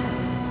人，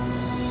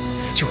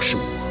就是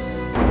我。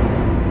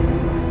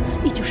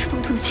你就是方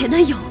彤的前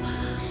男友。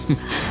哼，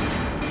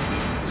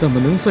怎么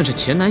能算是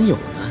前男友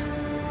呢？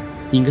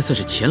应该算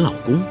是前老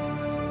公。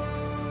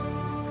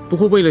不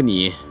过为了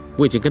你，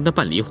我已经跟他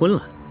办离婚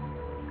了。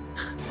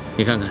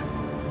你看看，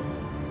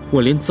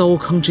我连糟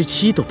糠之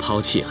妻都抛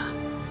弃了，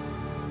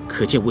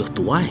可见我有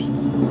多爱你。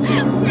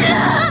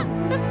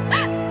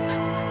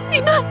你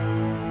们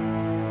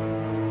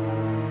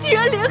居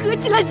然联合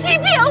起来欺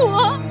骗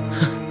我！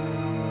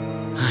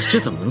哎，这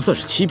怎么能算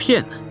是欺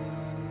骗呢？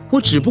我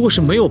只不过是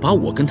没有把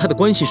我跟他的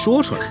关系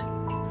说出来，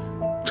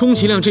充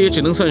其量这也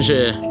只能算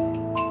是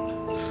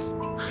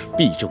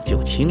避重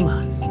就轻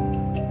了。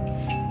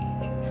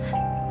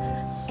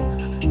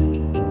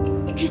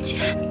之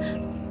前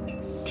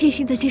天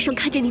心在街上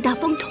看见你打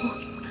方彤，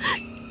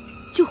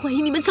就怀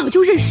疑你们早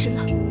就认识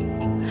了。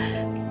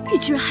你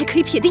居然还可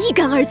以撇得一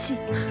干二净，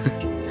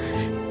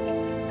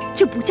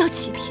这不叫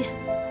欺骗，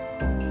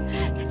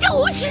叫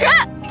无耻！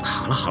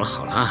好了，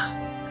啊，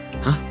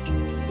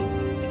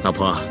老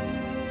婆，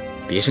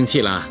别生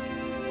气啦。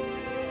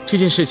这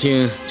件事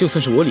情就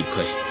算是我理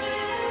亏，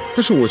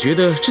但是我觉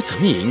得这怎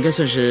么也应该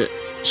算是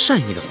善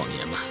意的谎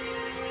言吧。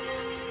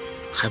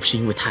还不是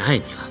因为太爱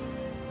你了，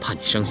怕你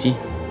伤心，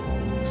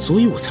所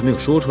以我才没有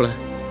说出来。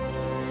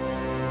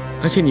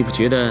而且你不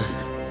觉得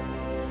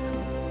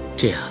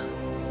这样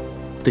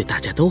对大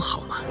家都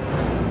好吗？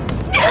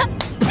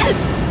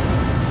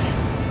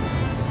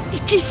你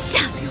真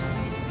下流！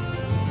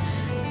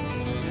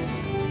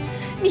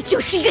你就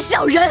是一个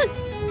小人！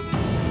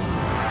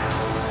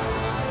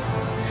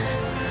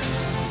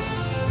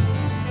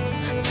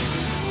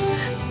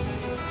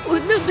我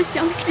那么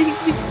相信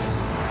你，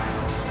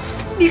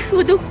你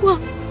说的话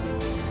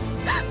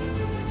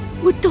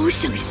我都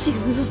相信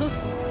了。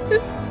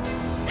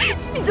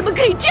你怎么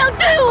可以这样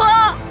对我？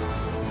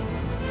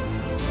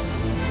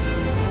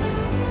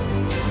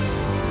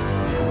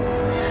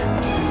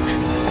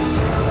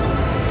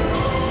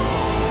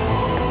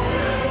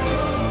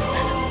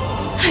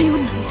还有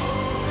你，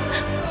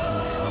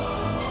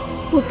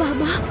我爸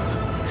妈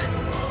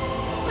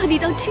把你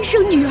当亲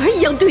生女儿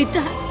一样对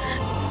待，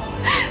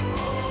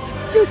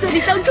就算你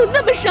当初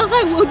那么伤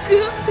害我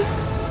哥，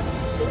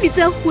你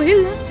再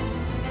回来，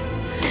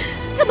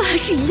他们还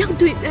是一样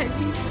对待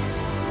你。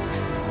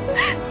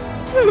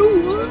而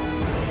我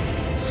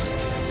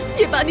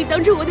也把你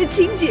当成我的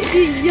亲姐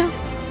姐一样，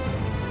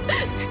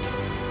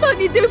帮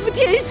你对付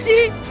甜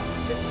心。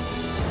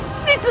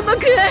你怎么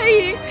可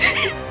以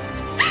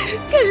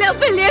跟梁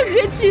飞联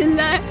合起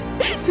来，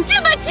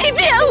这么欺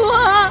骗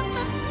我？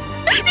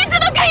你怎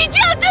么可以这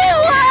样对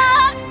我？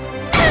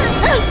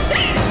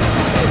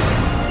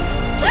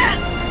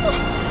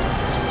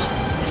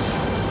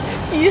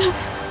爷，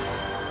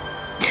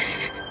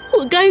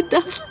我该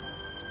打。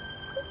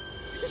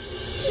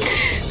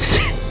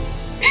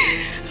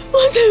我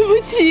对不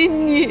起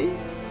你，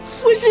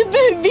我是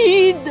被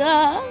逼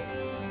的。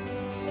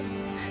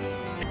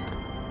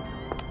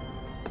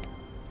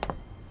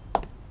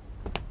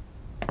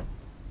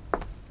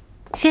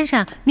先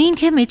生，您一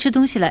天没吃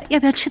东西了，要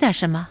不要吃点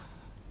什么？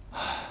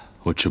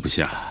我吃不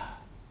下。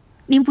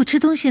您不吃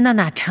东西那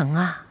哪成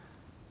啊？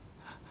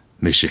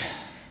没事，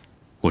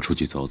我出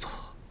去走走。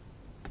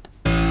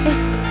哎，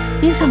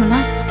您怎么了？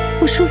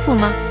不舒服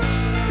吗？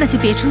那就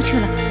别出去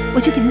了，我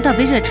去给您倒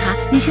杯热茶，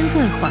您先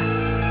坐一会儿。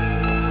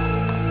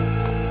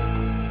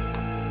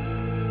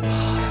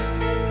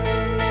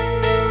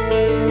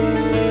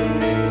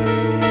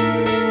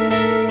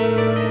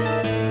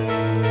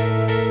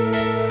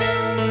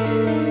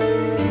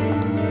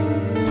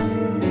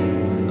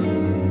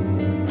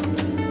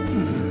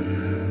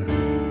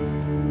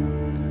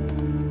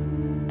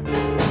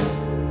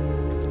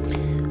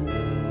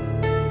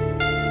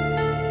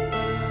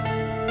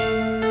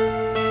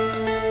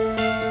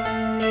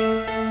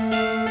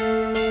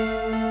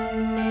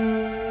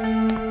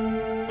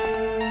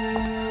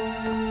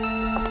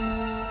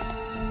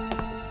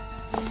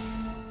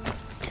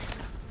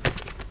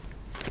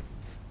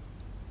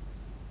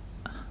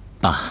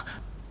爸，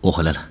我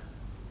回来了。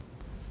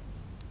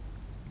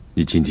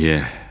你今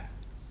天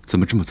怎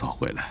么这么早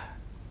回来？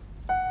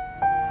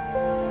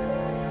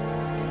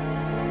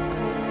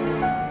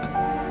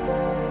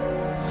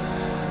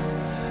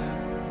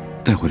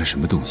带回来什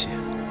么东西？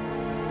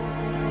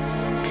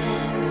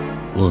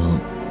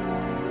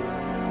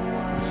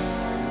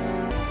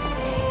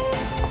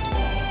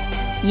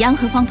怡安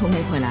和方彤没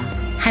回来？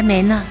还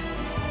没呢。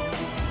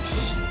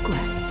奇怪，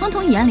方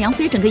彤、怡安、梁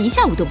飞整个一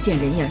下午都不见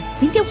人影，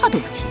连电话都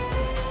不接。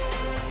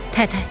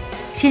太太，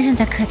先生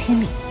在客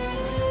厅里。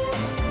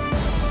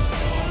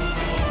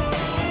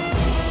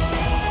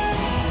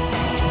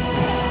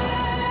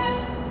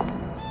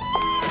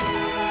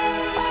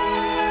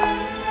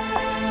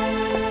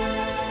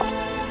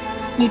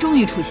你终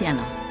于出现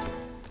了，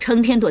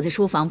成天躲在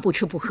书房不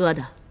吃不喝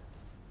的，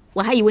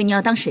我还以为你要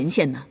当神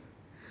仙呢。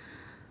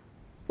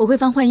我回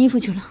房换衣服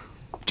去了。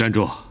站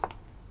住！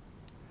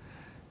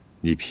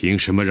你凭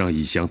什么让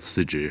以翔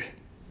辞职？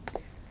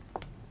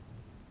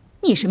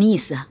你什么意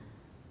思啊？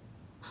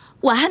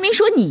我还没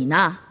说你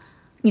呢，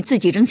你自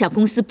己扔下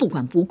公司不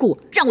管不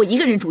顾，让我一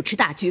个人主持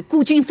大局，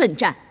孤军奋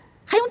战，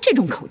还用这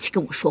种口气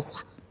跟我说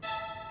话。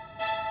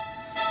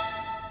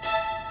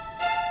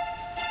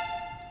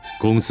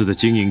公司的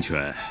经营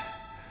权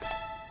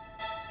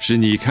是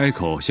你开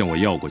口向我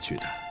要过去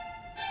的，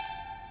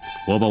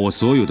我把我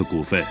所有的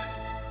股份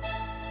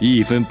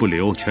一分不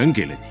留全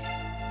给了你。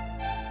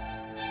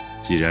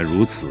既然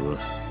如此，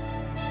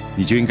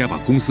你就应该把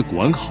公司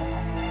管好，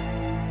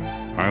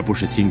而不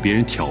是听别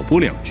人挑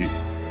拨两句，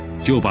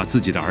就把自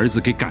己的儿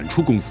子给赶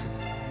出公司。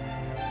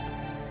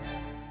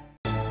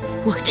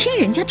我听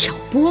人家挑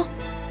拨？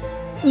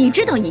你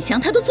知道以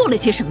翔他都做了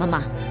些什么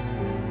吗？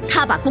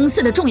他把公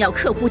司的重要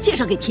客户介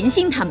绍给甜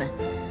心他们，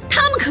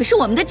他们可是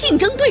我们的竞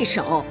争对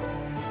手。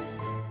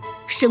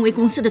身为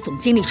公司的总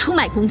经理出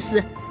卖公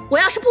司，我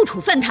要是不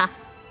处分他，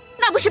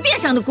那不是变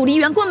相的鼓励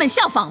员工们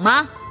效仿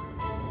吗？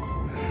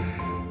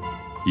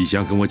以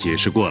翔跟我解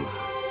释过了，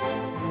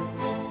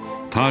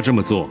他这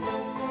么做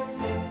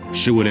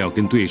是为了要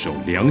跟对手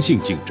良性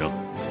竞争，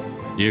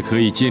也可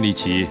以建立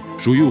起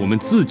属于我们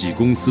自己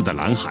公司的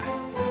蓝海。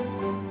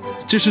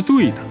这是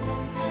对的。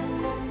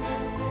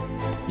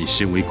你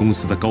身为公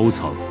司的高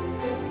层，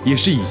也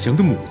是以翔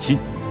的母亲，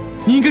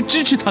你应该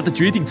支持他的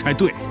决定才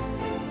对。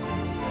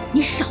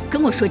你少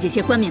跟我说这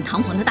些冠冕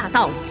堂皇的大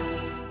道理了。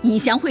以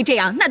翔会这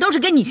样，那都是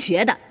跟你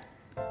学的。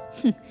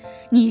哼，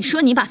你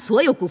说你把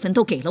所有股份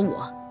都给了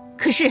我，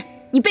可是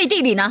你背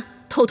地里呢，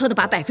偷偷的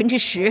把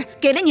10%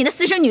给了你的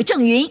私生女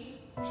郑云。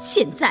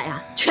现在啊，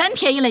全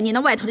便宜了你那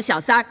外头的小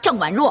三儿郑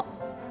婉若。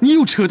你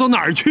又扯到哪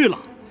儿去了？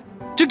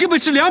这根本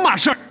是两码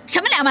事儿。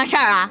什么两码事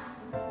儿啊？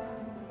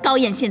高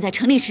燕现在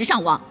成立时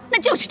尚网，那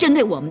就是针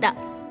对我们的。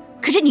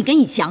可是你跟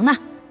以翔呢，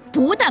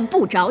不但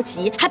不着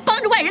急，还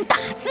帮着外人打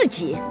自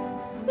己。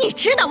你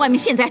知道外面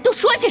现在都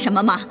说些什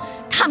么吗？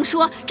他们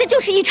说这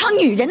就是一场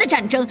女人的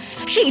战争，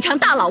是一场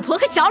大老婆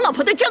和小老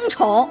婆的争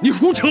宠。你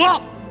胡扯！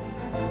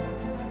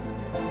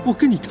我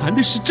跟你谈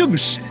的是正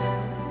事，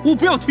我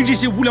不要听这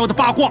些无聊的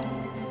八卦。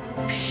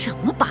什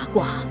么八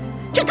卦？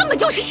这根本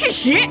就是事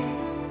实。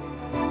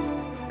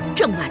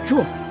郑婉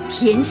若、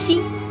田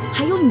心，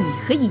还有你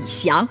和以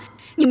翔，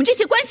你们这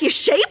些关系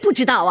谁不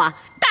知道啊？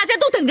大家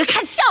都等着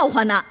看笑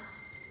话呢。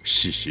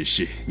事实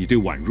是你对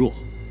婉若、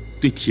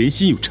对田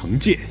心有成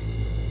见，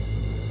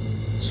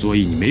所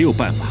以你没有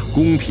办法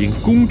公平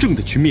公正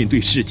地去面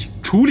对事情、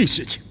处理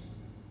事情。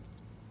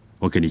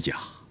我跟你讲，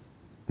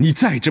你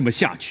再这么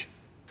下去，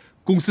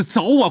公司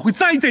早晚会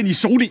栽在你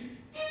手里。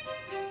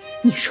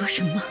你说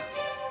什么？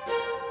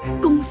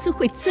公司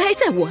会栽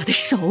在我的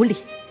手里？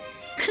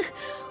哼！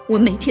我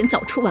每天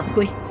早出晚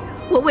归，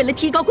我为了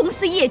提高公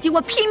司业绩，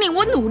我拼命，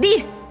我努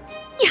力，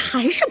你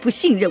还是不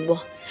信任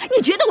我？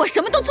你觉得我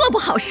什么都做不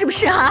好是不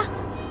是啊？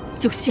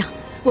就像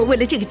我为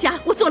了这个家，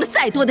我做了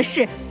再多的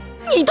事，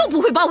你都不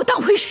会把我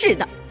当回事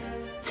的。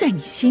在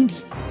你心里，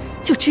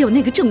就只有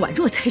那个郑婉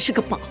若才是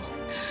个宝。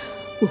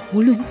我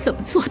无论怎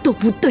么做都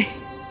不对。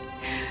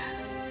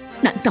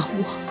难道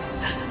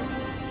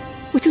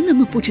我就那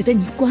么不值得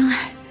你关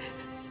爱，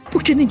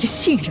不值得你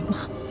信任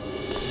吗？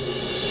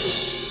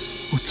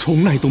我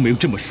从来都没有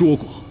这么说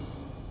过。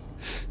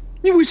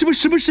你为什么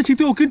什么事情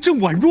都要跟郑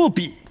婉若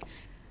比？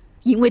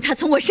因为她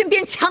从我身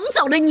边抢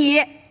走了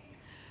你。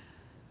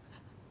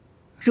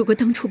如果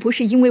当初不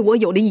是因为我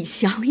有了以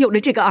翔，有了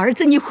这个儿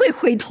子，你会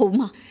回头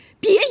吗？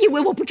别以为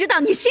我不知道，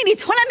你心里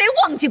从来没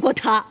忘记过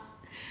他。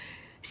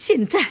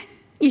现在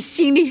你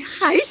心里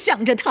还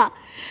想着他，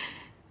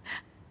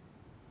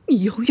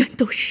你永远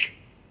都是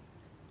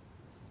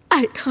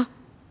爱他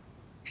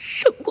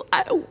胜过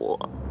爱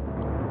我。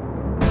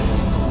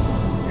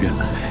原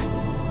来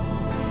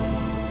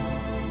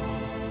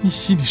你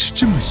心里是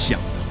这么想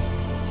的。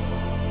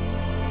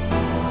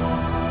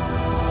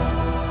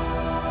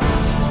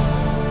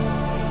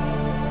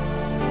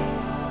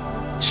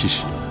其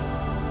实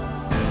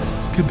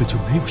根本就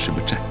没有什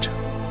么战争，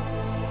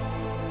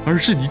而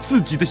是你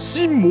自己的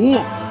心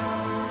魔。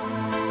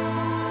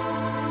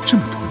这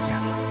么多年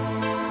了，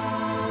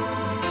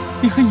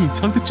你还隐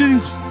藏得真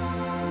好。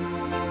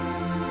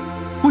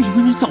我以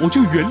为你早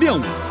就原谅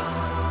我，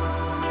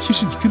其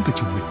实你根本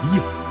就没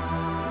有。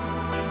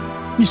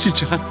你甚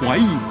至还怀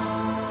疑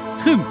我、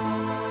恨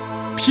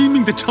我，拼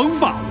命地惩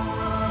罚我。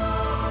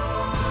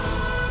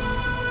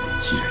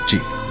既然这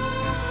样，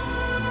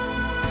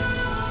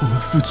我们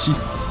夫妻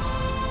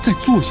再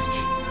做下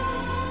去，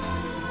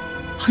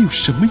还有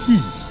什么意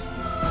义？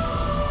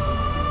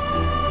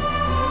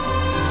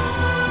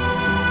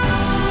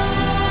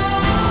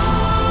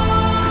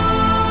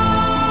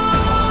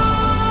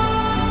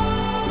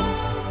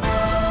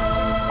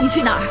你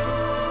去哪儿？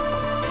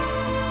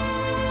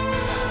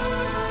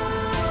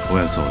我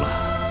要走了。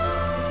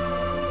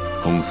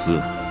公司、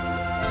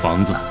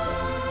房子、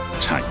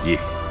产业，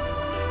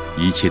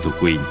一切都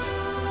归你，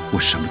我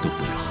什么都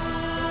不要。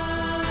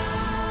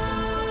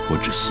我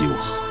只希望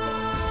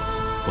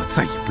我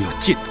再也不要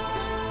见到你。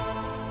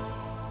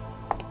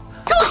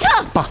周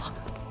胜！爸，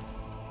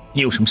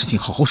你有什么事情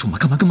好好说嘛，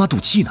干嘛跟妈赌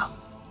气呢？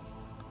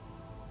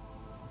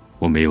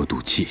我没有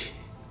赌气，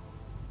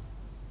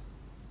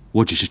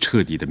我只是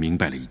彻底的明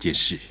白了一件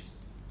事：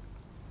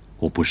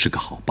我不是个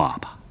好爸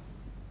爸，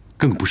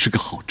更不是个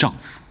好丈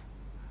夫。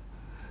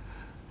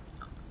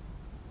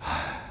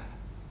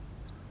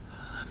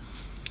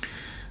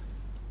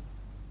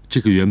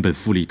这个原本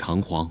富丽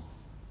堂皇、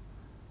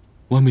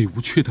完美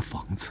无缺的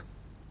房子，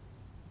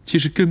其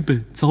实根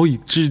本早已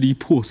支离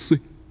破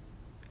碎，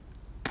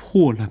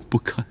破烂不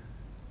堪。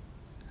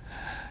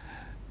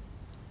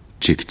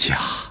这个家，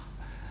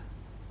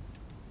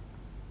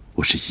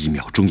我是1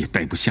秒钟也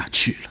待不下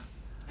去了。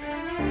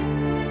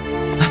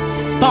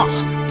爸，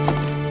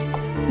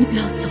你不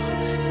要走，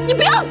你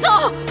不要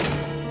走！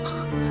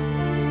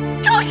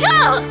周胜！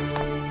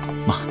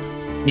妈，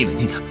你冷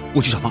静点，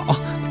我去找爸啊。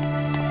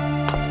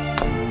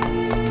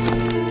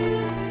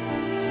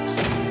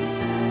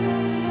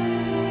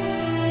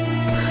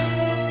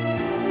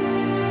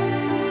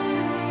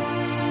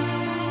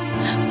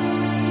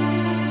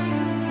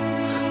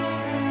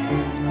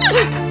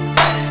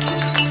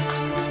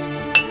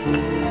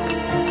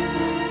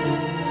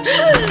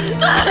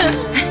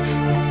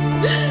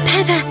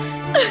太太，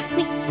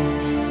你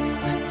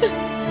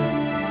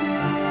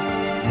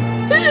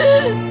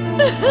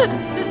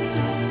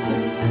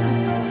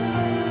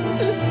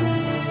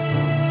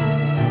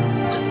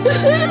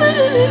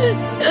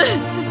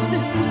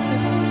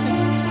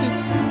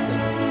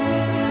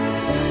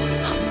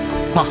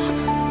爸，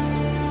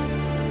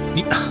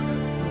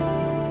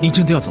您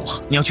真的要走啊？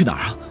你要去哪儿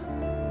啊？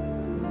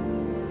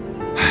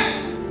唉，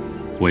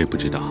我也不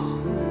知道，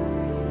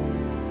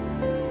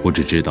我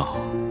只知道，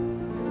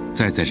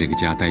再在这个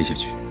家待下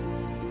去，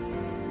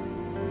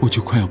我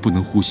就快要不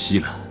能呼吸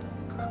了。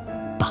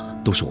爸，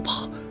都是我不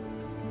好，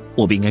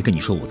我不应该跟你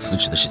说我辞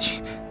职的事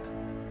情，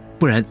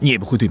不然你也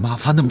不会对妈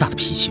发那么大的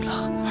脾气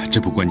了。这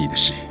不关你的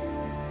事。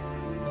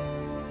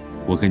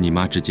我跟你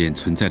妈之间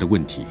存在的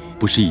问题，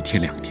不是1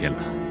天2天了，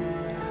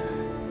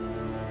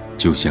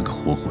就像个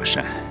活火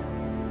山，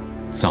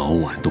早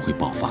晚都会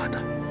爆发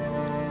的。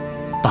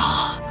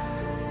爸，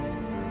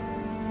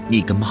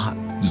你跟妈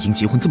已经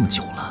结婚这么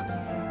久了，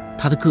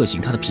她的个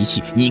性、她的脾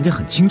气，你应该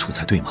很清楚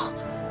才对吗？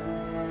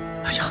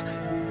哎呀，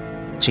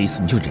这一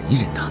次你就忍一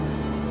忍她，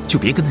就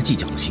别跟她计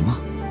较了，行吗？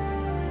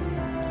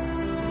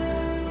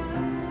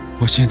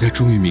我现在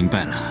终于明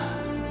白了，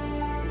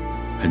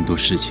很多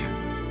事情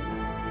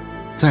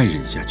再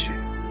忍下去，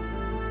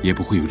也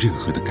不会有任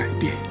何的改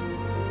变，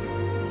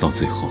到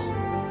最后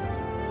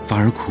反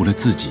而苦了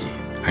自己，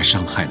还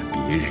伤害了别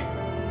人。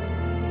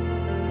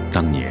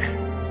当年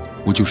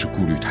我就是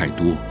顾虑太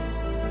多，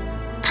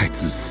太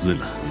自私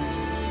了，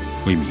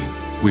为名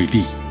为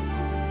利，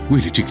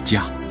为了这个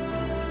家，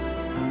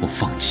我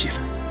放弃了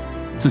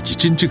自己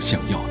真正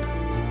想要的，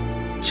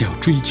想要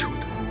追求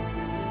的。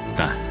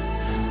但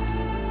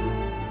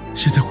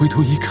现在回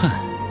头一看，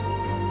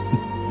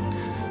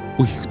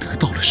我又得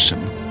到了什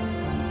么？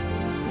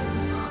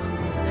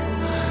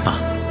爸，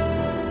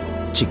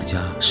这个家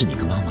是你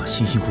跟妈妈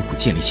辛辛苦苦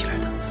建立起来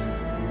的，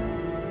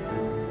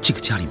这个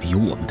家里面有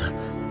我们的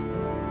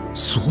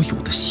所有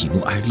的喜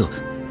怒哀乐、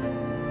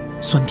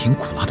酸甜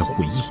苦辣的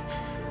回忆。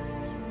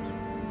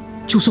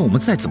就算我们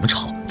再怎么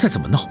吵，再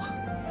怎么闹，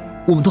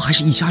我们都还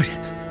是一家人。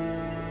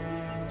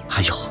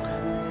还有，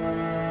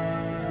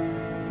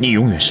你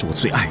永远是我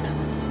最爱的、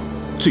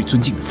最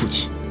尊敬的父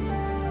亲。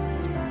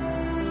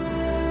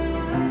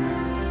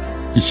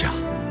一夏，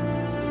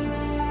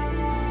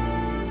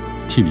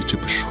听你这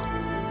么说，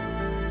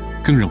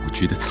更让我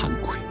觉得惭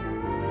愧。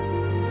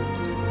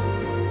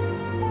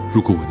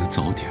如果我能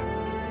早点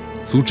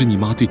阻止你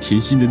妈对甜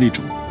心的那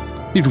种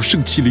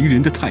盛气凌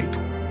人的态度，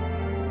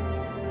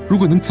如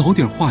果能早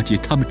点化解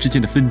他们之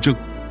间的纷争，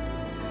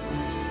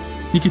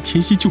你跟甜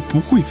心就不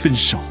会分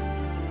手，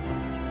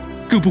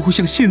更不会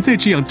像现在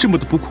这样这么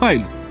的不快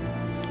乐。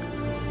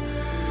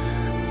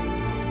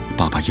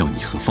爸爸要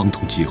你和方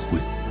彤结婚，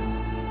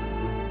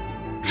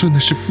说那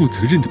是负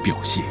责任的表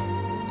现，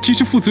其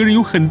实负责任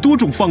有很多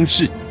种方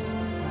式。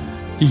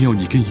硬要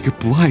你跟一个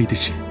不爱的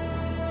人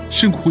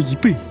生活一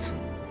辈子，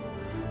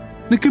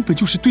那根本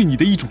就是对你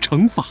的一种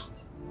惩罚。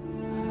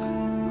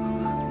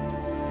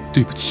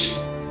对不起，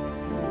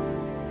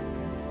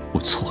我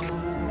错了。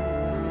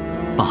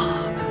爸，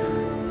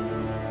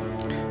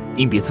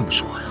您别这么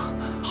说呀。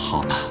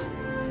好了，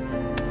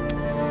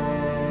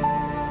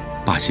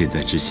爸现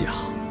在只想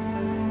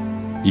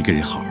一个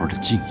人好好的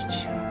静一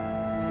静。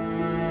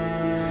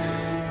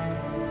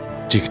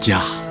这个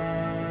家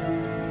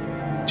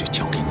就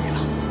交给你了。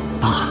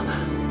爸，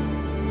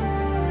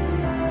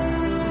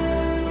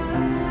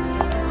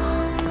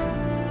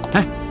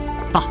哎，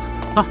爸，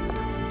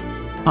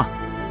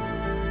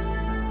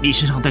你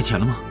身上带钱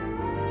了吗？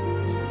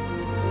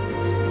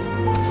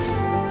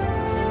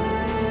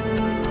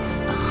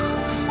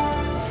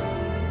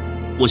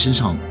我身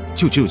上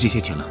就只有这些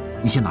钱了，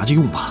你先拿着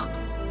用吧。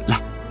来，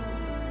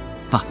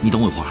爸，你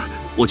等我一会儿，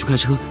我去开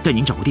车带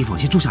您找个地方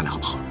先住下来，好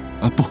不好？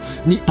不，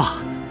你爸，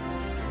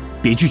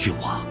别拒绝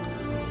我，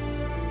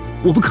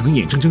我不可能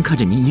眼睁睁看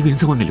着您一个人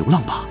在外面流浪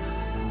吧？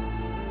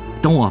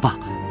等我啊，爸，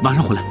马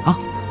上回来啊。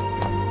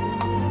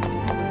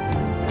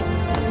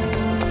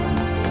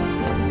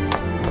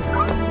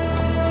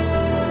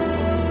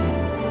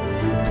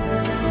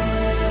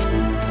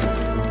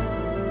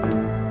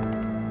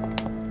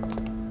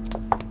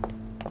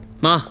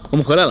妈，我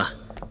们回来了。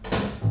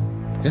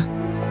呀，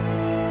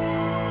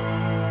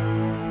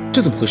这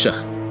怎么回事啊？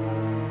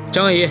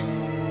张阿姨，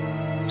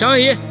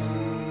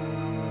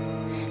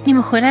你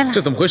们回来了？这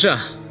怎么回事啊？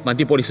满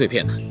地玻璃碎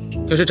片呢！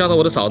要是扎到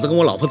我的嫂子跟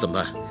我老婆怎么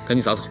办？赶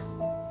紧扫扫。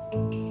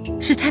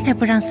是太太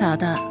不让扫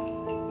的。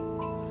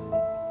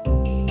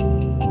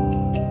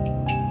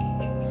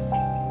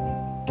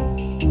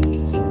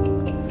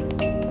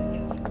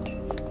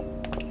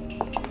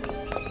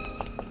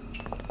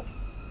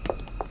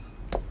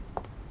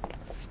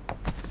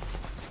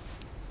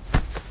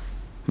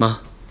妈，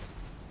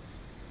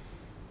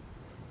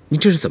你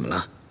这是怎么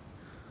了？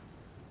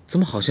怎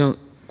么好像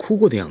哭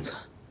过的样子？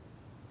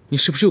你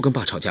是不是又跟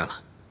爸吵架了？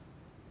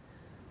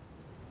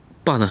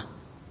爸呢？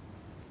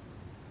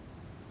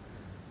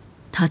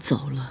他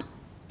走了。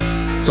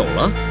走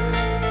了？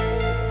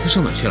他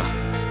上哪去了？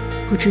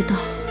不知道。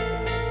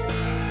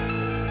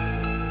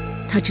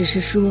他只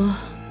是说，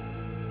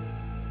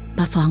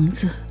把房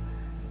子、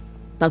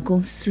把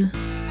公司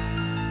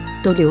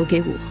都留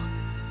给我。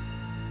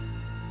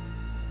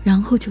然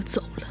后就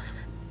走了。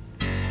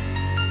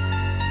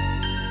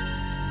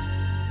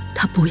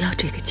他不要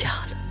这个家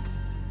了。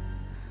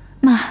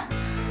妈，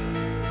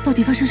到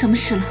底发生什么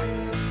事了？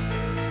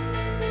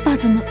爸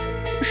怎么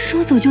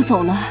说走就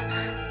走了？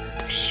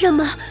什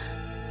么？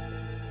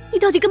你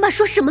到底跟爸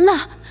说什么了？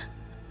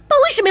爸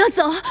为什么要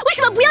走？为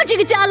什么不要这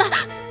个家了？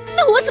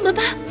那我怎么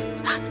办？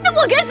那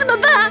我该怎么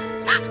办？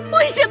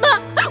为什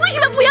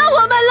么不要我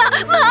们了？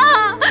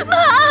妈！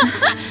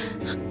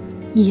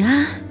以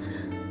安，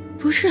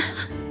不是，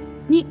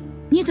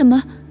你怎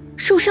么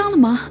受伤了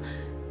吗？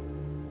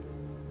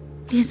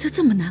脸色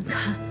这么难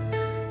看。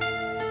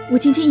我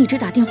今天一直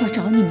打电话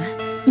找你们，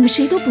你们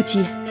谁都不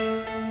接。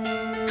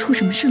出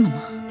什么事了吗？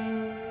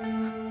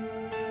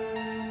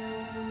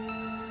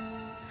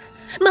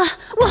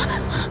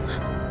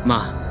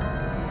妈，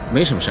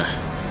没什么事儿。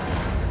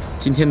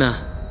今天呢，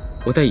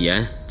我带以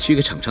安去一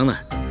个厂商那儿，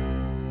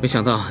没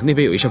想到那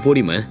边有一扇玻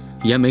璃门，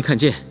以安没看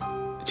见，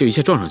就一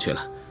下撞上去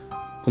了。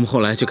我们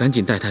后来就赶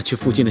紧带他去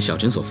附近的小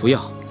诊所服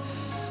药，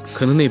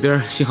可能那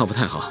边信号不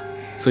太好，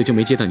所以就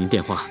没接到您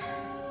电话，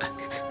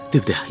对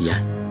不对啊，以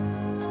安？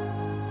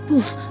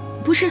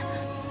不是，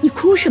你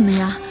哭什么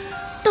呀？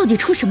到底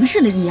出什么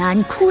事了，以安？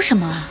你哭什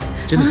么？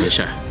真的没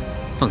事儿，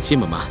放心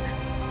吧，妈。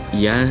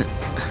以安，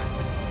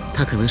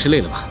他可能是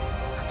累了吧，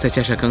再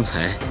加上刚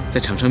才在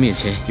厂商面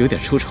前有点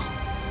出丑，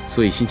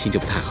所以心情就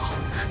不太好。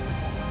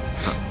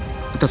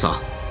大嫂，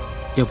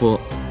要不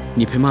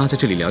你陪妈在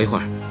这里聊一会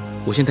儿，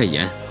我先带以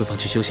安回房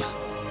去休息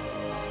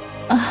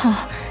了。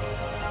好，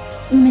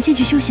你们先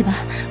去休息吧，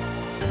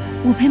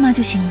我陪妈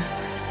就行了。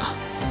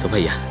走吧，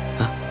以安。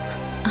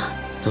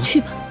走，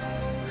去吧。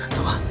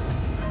走吧。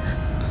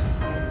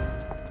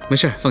没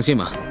事，放心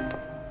吧。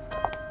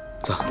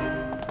走。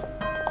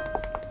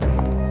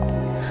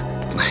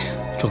哎呀，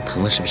撞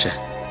疼了是不是？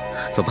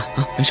走吧，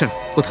没事了，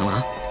不疼了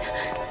啊，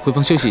回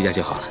房休息一下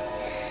就好了。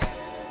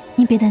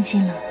您别担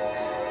心了，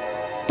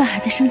爸还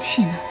在生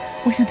气呢，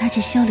我想他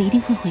气消了，一定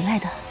会回来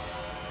的。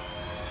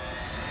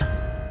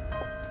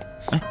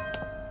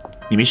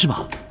你没事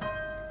吧？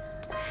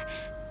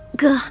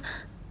哥，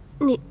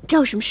你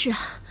找我什么事啊？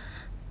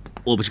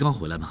我不是刚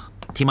回来吗？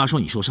听妈说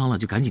你受伤了，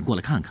就赶紧过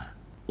来看看。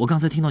我刚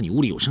才听到你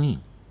屋里有声音，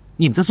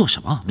你们在做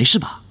什么？没事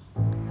吧？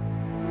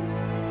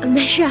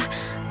没事，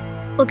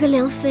我跟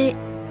梁飞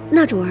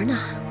闹着玩呢。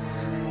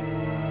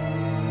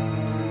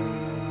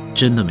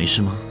真的没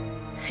事吗？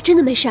真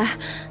的没事。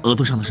额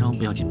头上的伤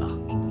不要紧吧？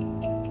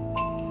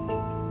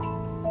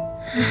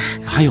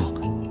还有，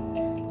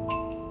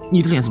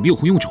你的脸怎么又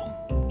红又肿？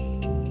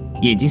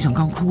眼睛像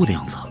刚哭过的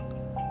样子。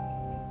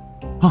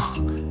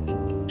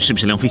是不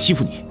是梁飞欺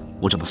负你？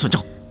我找他算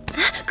账。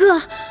哥，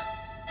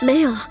没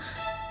有，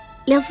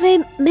梁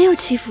飞没有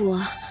欺负我。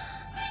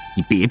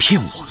你别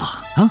骗我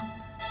了啊！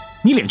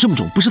你脸这么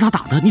肿，不是他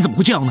打的，你怎么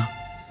会这样呢？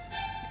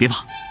别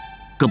怕，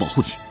哥保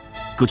护你，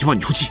哥去帮你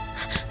出气。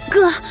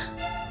哥，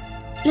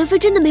梁飞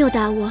真的没有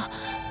打我，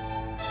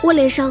我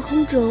脸上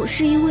红肿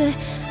是因为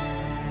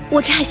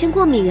我吃海鲜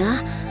过敏啊。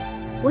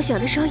我小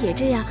的时候也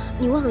这样，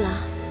你忘了？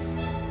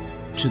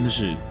真的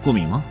是过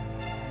敏吗？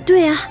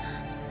对呀。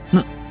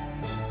那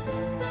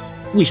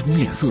为什么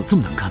你脸色这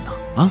么难看呢？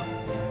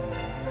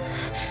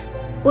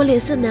我脸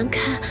色难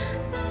看，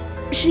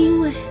是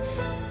因为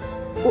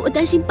我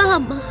担心爸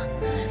妈。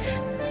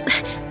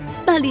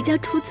爸离家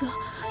出走，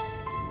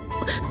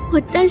我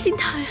担心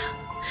他呀。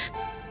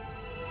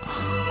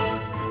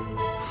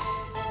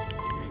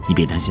你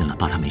别担心了，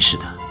爸他没事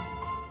的。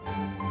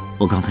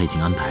我刚才已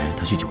经安排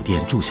他去酒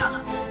店住下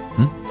了。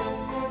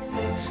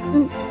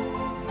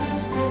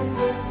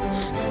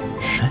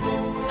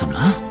怎么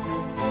了？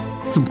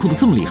怎么哭得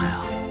这么厉害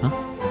啊？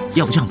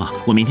要不这样吧，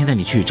我明天带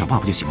你去找爸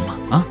爸就行了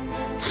嘛。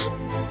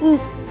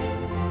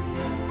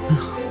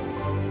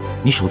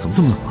你手怎么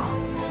这么冷啊？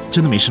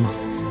真的没事吗？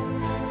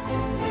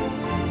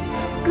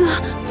哥，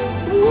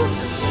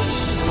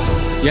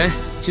以安，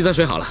洗澡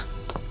水好了。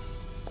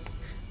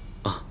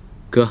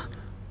哥，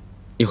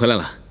你回来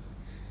了。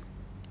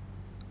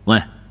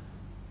喂，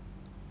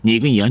你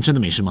跟以安真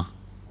的没事吗？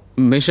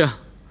没事啊，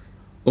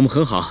我们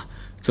很好，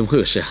怎么会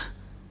有事啊？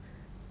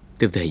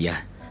对不对，以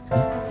安？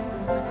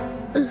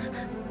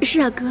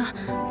是啊，哥，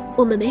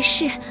我们没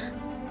事，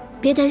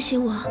别担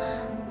心我。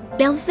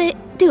梁飞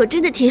对我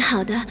真的挺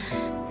好的，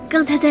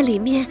刚才在里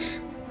面，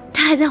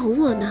他还在哄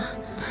我呢。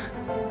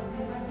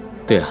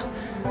对啊，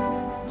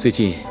最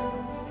近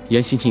以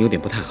安心情有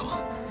点不太好，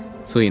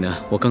所以呢，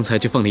我刚才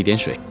就放了一点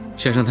水，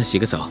想让他洗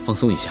个澡放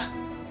松一下。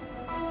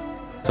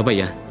走吧，以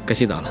安，该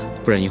洗澡了，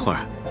不然一会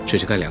儿水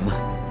就该凉了。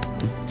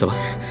走吧。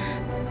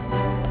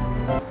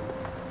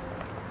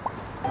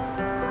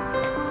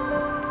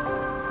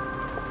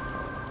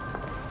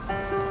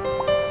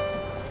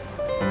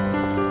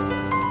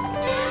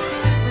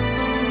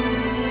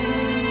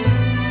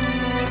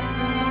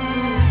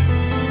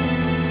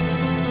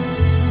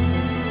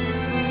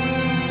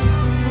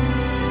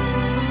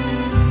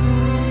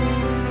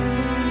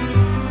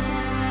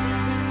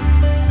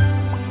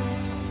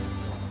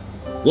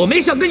我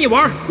没想跟你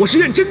玩，我是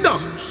认真的。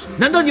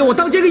难道我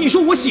当街跟你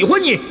说我喜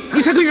欢你，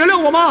你才可以原谅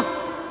我吗？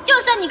就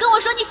算你跟我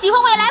说你喜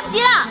欢我也来不及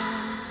了。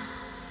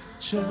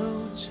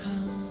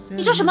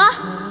你说什么？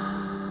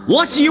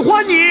我喜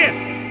欢你。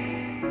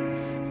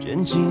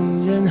卷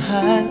进人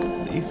海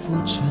里浮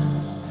沉，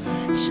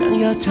想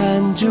要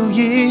贪图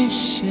一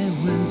些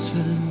温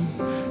存，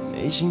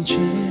内心却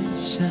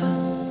像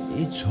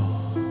一座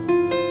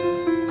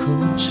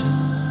空城。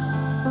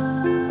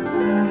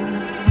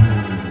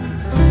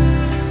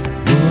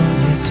我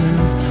也曾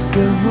歌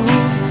舞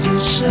人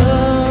生，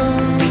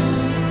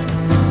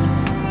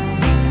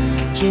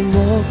周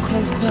末狂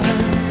欢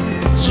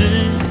直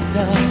到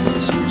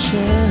清晨。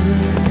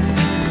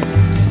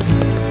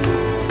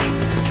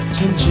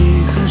曾几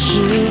何时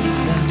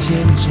那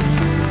天真，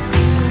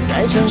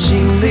在掌心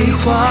里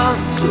化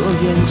作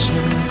烟尘，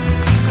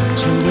成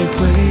为回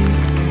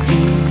忆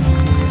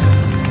的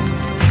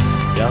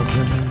标本。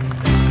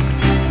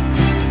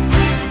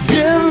原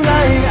来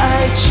爱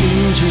情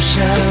就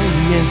像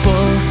烟火，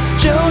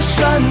就算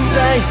再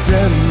怎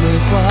么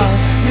华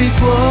丽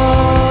过，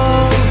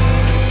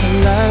灿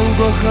烂过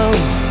后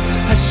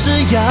还是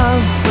要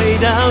回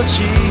到寂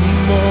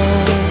寞。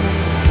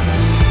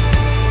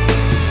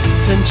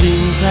曾精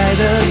彩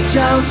的交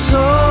错，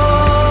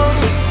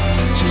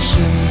曾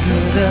深刻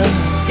的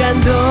感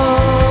动，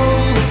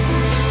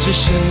只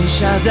剩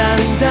下淡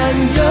淡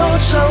忧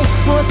愁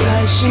抹在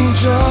心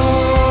中。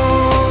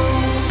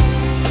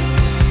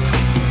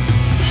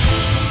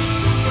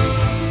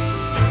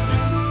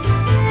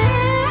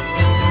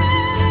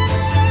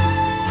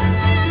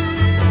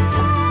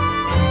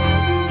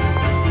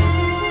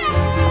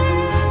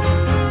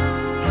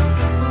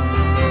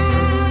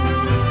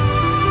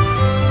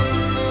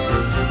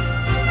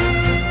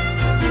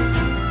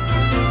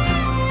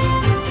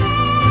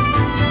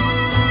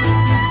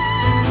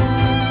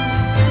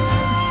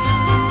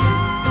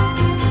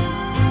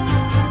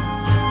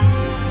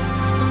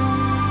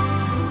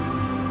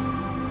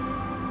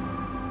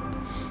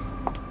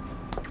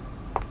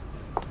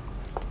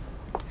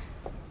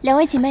两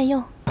位请慢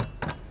用。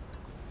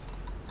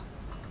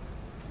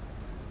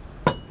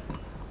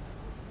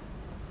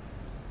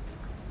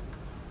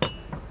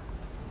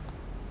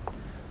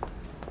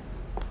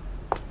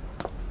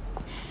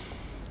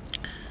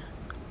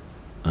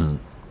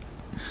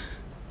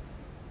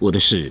我的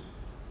事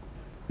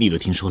你都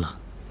听说了。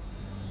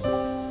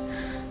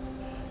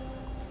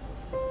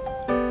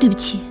对不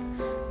起，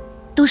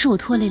都是我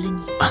拖累了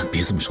你。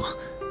别这么说，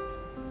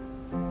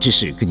这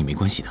事跟你没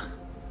关系的。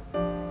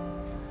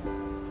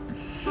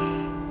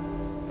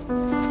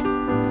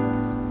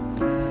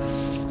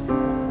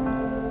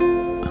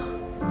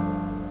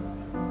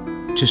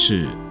这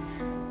是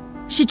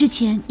之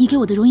前你给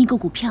我的荣誉购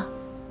股票，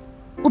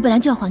我本来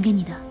就要还给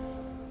你的。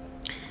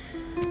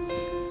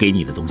给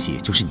你的东西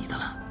就是你的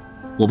了，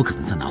我不可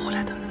能再拿回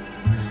来的。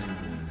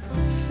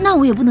那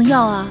我也不能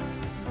要啊，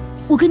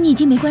我跟你已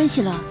经没关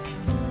系了，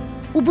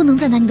我不能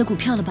再拿你的股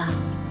票了吧？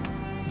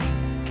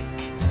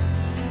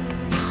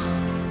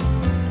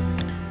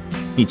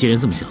你既然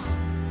这么想，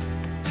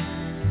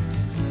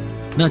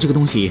那这个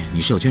东西你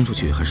是要捐出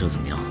去还是要怎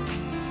么样？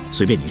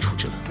随便你处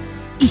置了。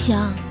一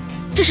翔，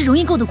这是荣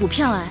易购的股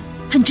票哎，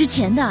很值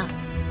钱的。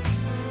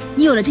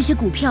你有了这些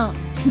股票，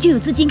你就有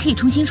资金可以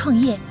重新创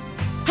业，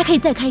还可以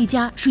再开一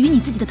家属于你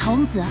自己的陶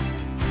王子。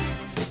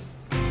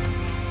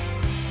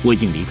我已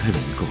经离开荣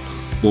易购了，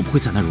我不会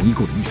再拿荣易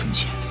购的一分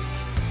钱。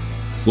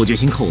我决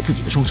心靠我自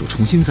己的双手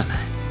重新再来。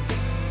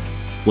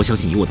我相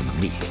信以我的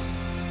能力，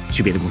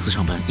去别的公司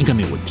上班应该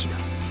没有问题的。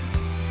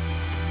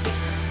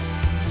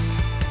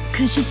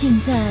可是现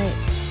在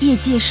业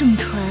界盛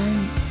传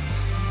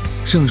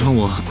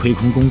我亏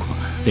空公款，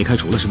被开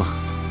除了是吧？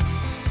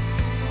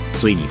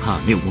所以你怕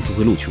没有公司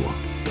会录取我？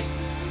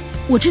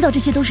我知道这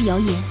些都是谣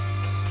言。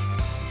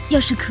要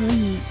是可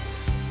以，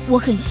我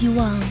很希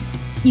望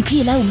你可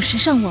以来我们时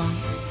尚网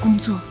工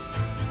作。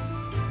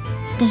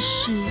但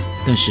是，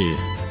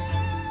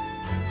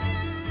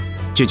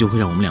这就会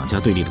让我们两家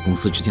对立的公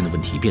司之间的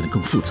问题变得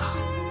更复杂。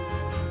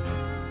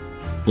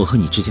我和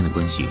你之间的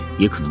关系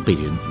也可能被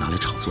人拿来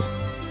炒作。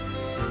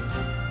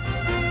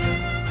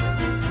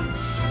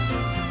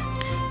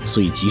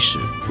所以，即使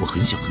我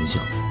很想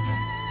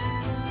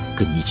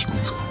跟你一起工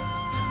作，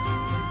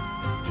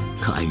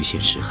可碍于现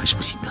实还是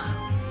不行的，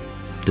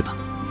对吧？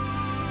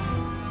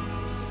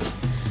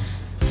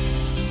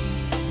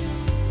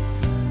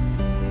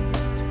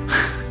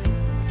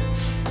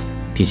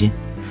甜心，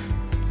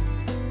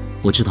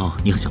我知道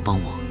你很想帮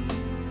我，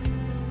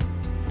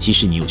其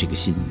实你有这个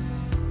心，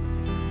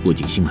我已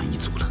经心满意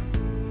足了。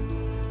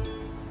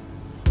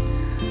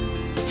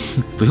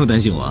不用担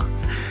心我，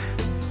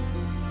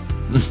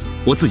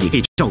我自己可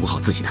以照顾好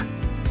自己的。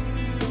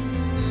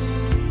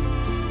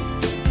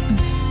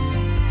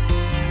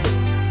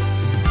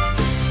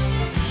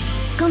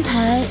刚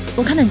才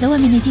我看到你在外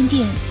面那间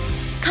店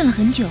看了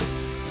很久，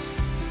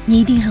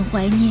你一定很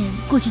怀念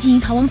过去经营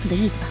陶王子的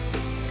日子吧？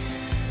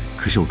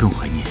可是我更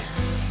怀念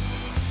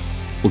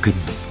我跟你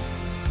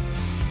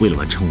为了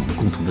完成我们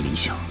共同的理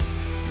想，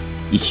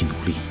一起努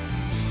力，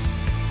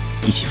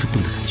一起奋斗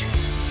的感觉。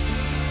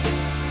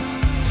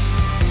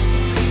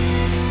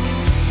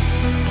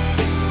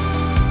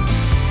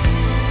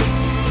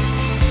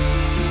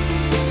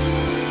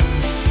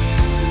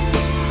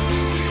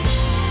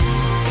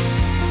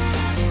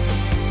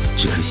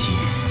只可惜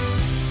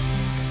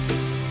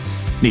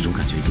那种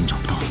感觉已经找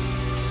不到了。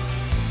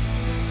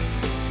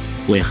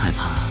我也害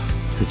怕，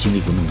在经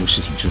历过那么多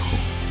事情之后，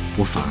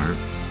我反而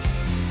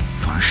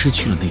失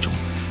去了那种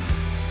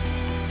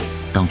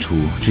当初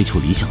追求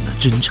理想的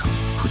真诚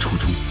和初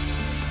衷。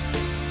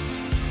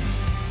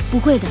不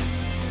会的，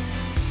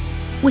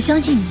我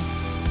相信你。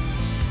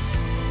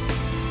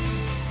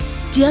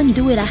只要你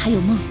对未来还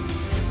有梦，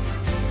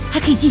还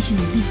可以继续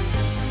努力，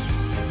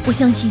我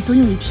相信总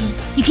有一天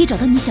你可以找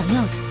到你想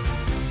要的，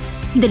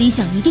你的理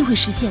想一定会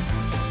实现的。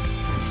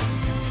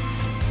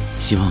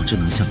希望真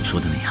能像你说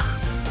的那样。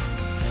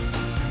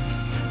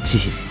谢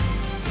谢你。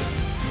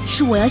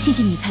是我要谢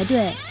谢你才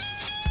对。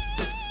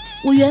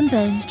我原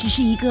本只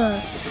是一个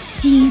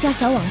经营一家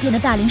小网店的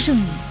大龄剩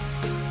女，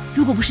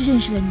如果不是认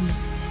识了你，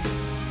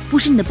不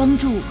是你的帮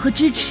助和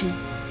支持，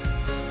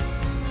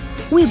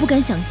我也不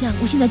敢想象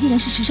我现在竟然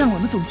是时尚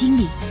网的总经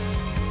理。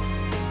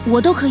我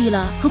都可以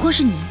了，何况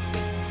是你。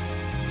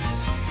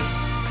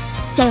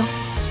加油！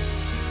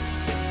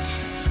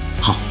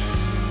好，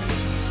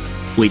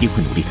我一定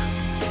会努力的。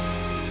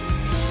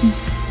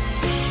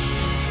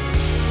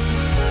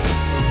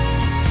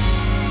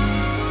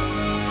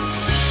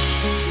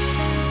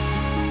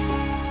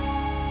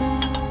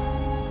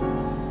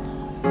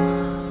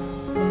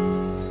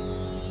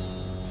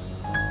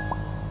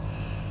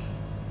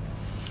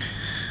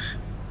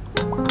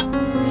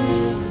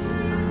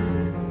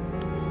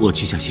我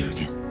去下洗手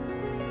间。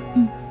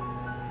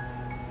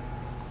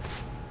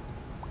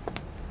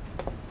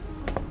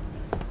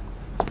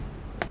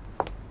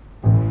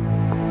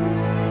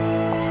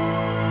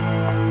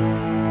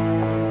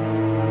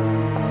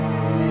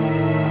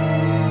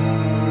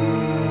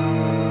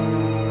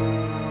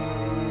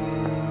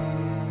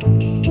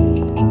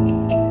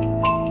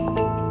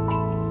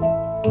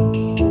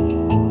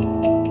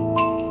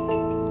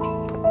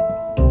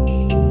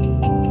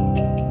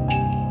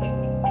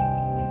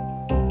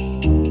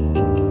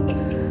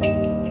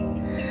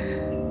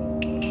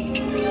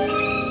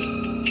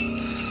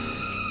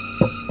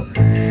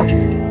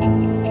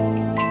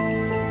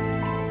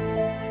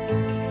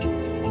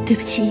对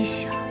不起，一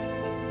翔，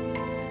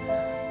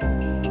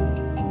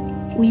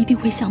我一定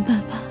会想办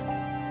法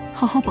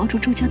好好保住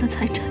周家的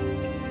财产，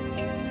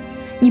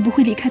你不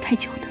会离开太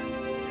久的，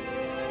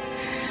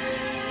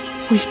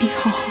我一定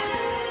好好的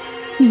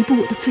弥补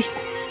我的罪过。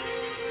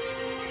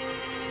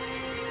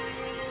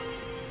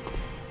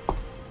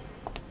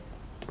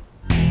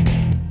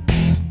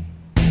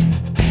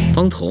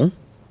方彤，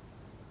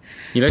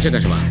你来这干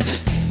什么？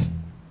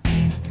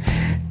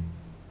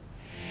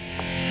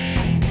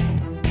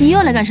你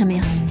又来干什么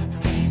呀？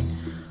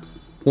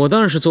我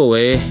当然是作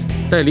为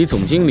代理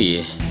总经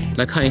理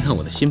来看一看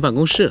我的新办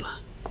公室了。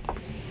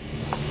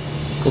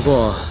不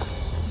过，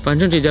反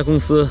正这家公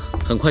司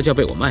很快就要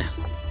被我卖了，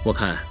我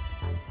看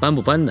搬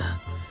不搬的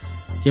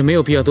也没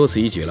有必要多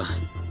此一举了。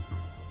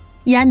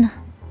怡安呢？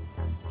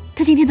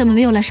他今天怎么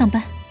没有来上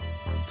班？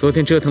昨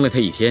天折腾了他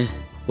一天，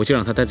我就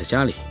让他待在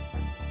家里，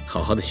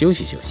好好的休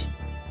息休息。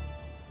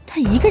他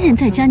一个人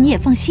在家，你也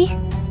放心？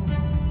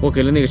我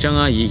给了那个张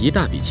阿姨一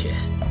大笔钱，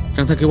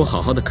让她给我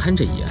好好的看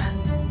着怡安。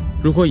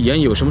如果怡安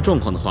有什么状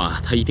况的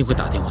话，她一定会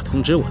打电话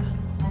通知我的。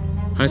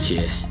而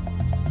且，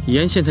怡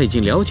安现在已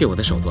经了解我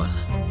的手段了，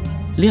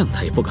谅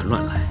她也不敢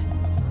乱来。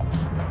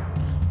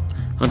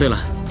对了，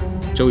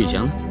周以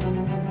翔呢？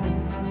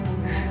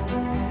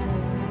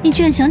你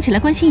居然想起来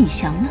关心以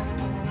翔了？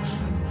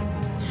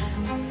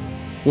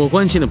我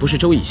关心的不是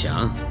周以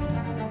翔，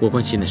我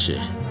关心的是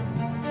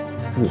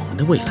我们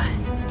的未来。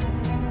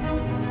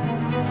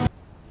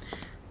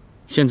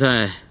现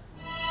在，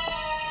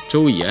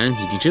周以安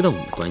已经知道我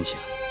们的关系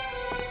了，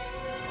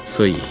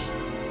所以，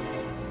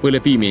为了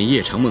避免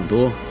夜长梦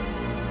多，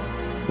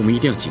我们一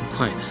定要尽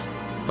快的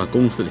把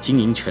公司的经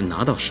营权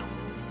拿到手。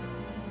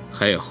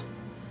还有，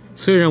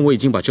虽然我已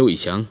经把周以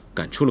翔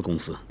赶出了公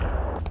司，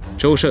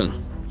周胜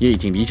也已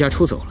经离家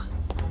出走了，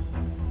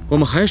我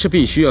们还是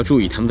必须要注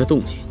意他们的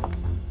动静，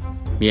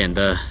免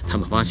得他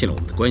们发现了我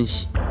们的关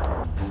系，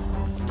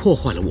破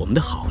坏了我们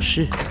的好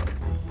事。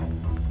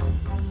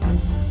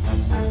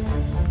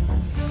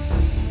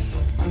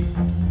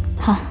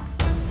好，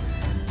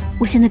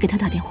我现在给他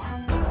打电话。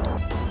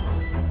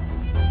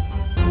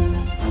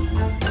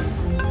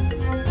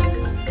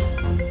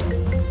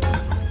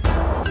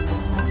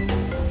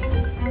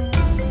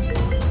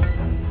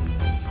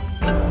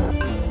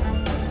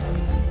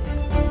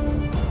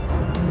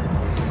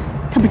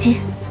他不接。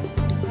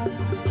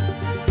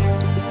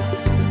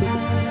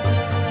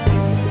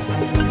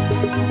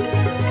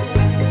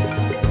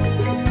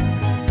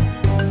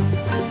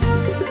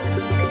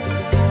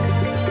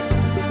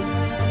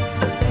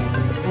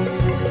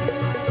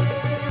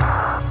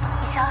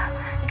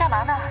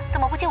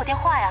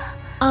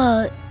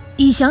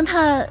以翔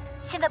他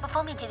现在不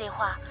方便接电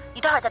话，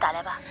你待会儿再打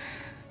来吧。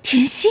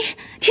甜心，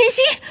甜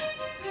心，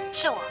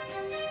是我。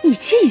你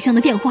接以翔的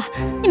电话？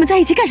你们在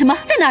一起干什么？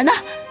在哪儿呢？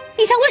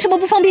以翔为什么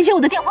不方便接我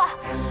的电话？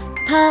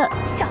他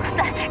小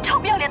三，臭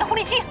不要脸的狐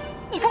狸精！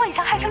你都把以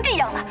翔害成这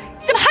样了，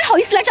怎么还好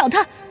意思来找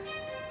他？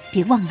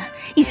别忘了，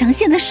一翔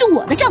现在是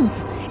我的丈夫，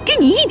跟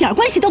你一点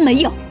关系都没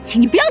有，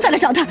请你不要再来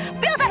找他，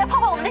不要再来破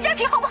坏我们的家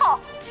庭，好不好？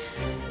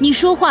你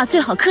说话最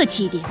好客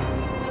气一点。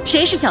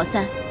谁是小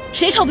三？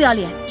谁臭不要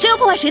脸？谁又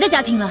破坏谁的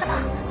家庭了？怎么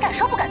敢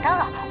说不敢当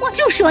啊？我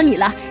就说你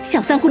了，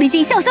小三狐狸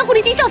精，小三狐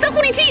狸精，小三狐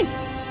狸精！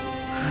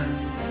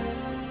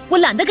我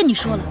懒得跟你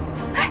说了。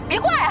哎，别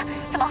怪啊！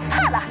怎么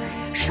怕了？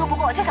说不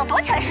过就想躲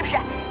起来是不是？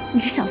你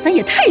这小三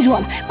也太弱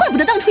了，怪不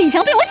得当初以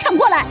翔被我抢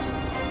过来。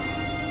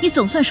你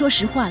总算说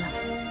实话了。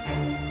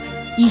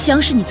以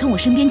翔是你从我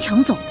身边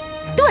抢走的。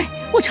对，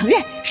我承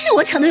认是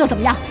我抢的又怎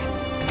么样？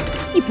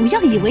你不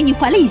要以为你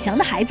怀了以翔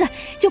的孩子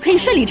就可以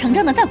顺理成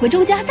章的再回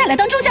周家，再来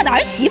当周家的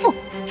儿媳妇，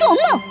做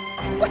梦！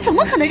我怎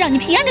么可能让你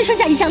平安的生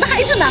下以翔的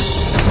孩子呢？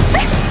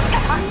哎，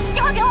干什么？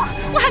电话给我，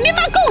我还没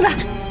骂够呢。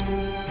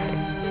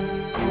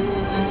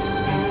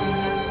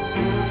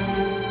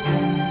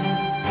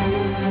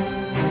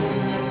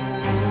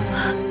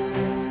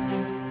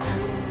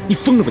你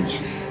疯了吧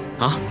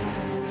你？啊？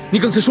你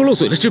刚才说漏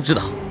嘴了，知不知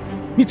道？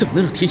你怎么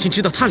能让甜心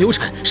知道她流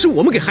产是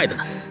我们给害的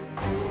呢？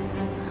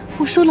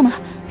我说了吗？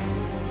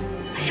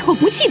哎呀，我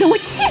不记得，我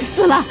气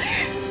死了！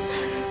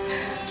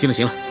行了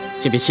行了，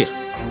先别气了。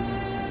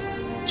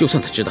就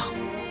算他知道，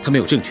他没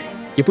有证据，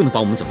也不能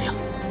把我们怎么样。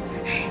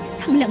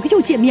他们两个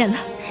又见面了，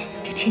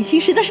这甜心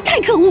实在是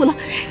太可恶了，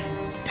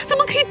他怎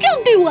么可以这样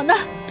对我呢？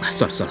哎，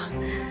算了算了，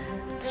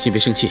先别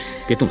生气，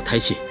别动了胎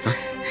气啊！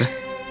来，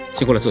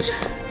先过来坐下。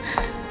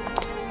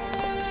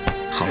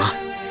好了，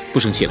不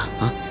生气了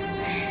啊！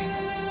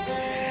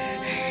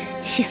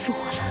气死我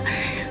了！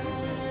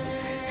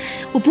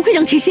我不会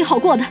让甜心好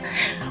过的，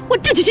我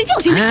这就去教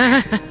训他！哎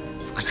呀，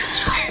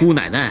姑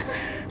奶奶，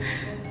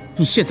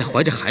你现在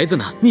怀着孩子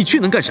呢，你去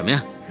能干什么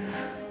呀？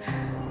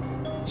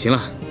行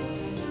了，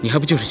你还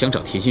不就是想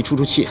找甜心出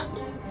出气啊？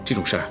这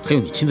种事儿还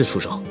用你亲自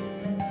出手？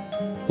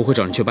我会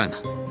找人去办的，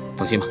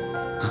放心吧。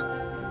啊，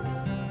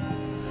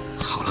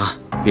好了，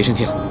别生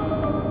气了。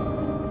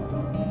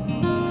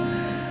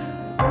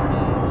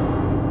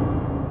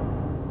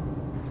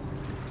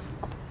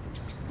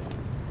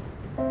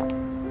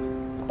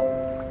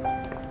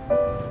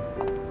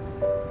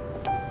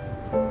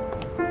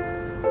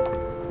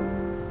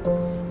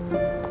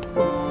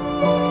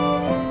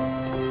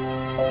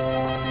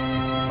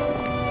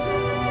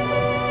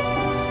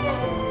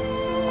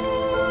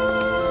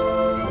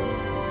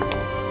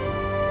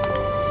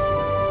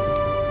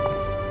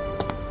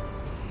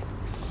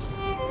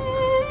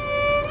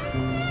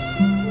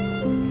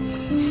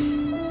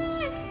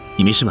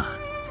你没事吧？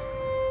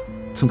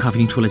从咖啡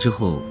厅出来之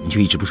后，你就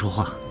一直不说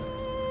话，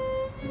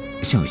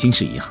像有心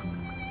事一样，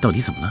到底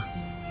怎么了？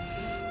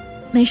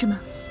没什么。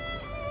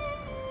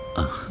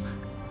啊，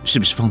是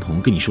不是方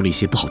彤跟你说了一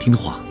些不好听的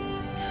话？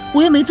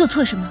我又没做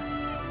错什么，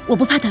我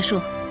不怕他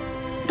说。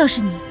倒是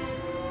你，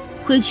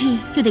回去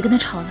又得跟他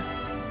吵了。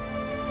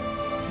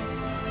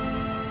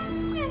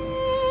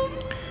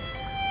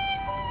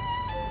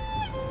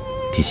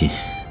甜心，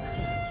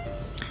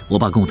我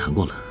爸跟我谈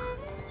过了，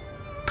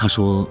他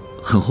说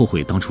很后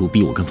悔当初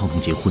逼我跟方彤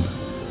结婚。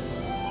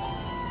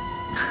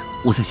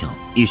我在想，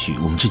也许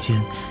我们之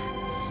间……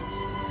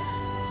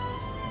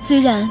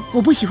虽然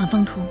我不喜欢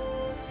方彤，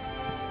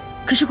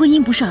可是婚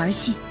姻不是儿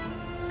戏，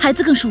孩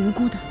子更是无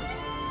辜的。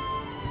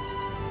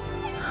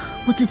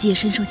我自己也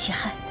深受其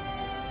害，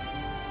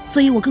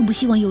所以我更不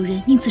希望有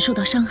人因此受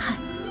到伤害。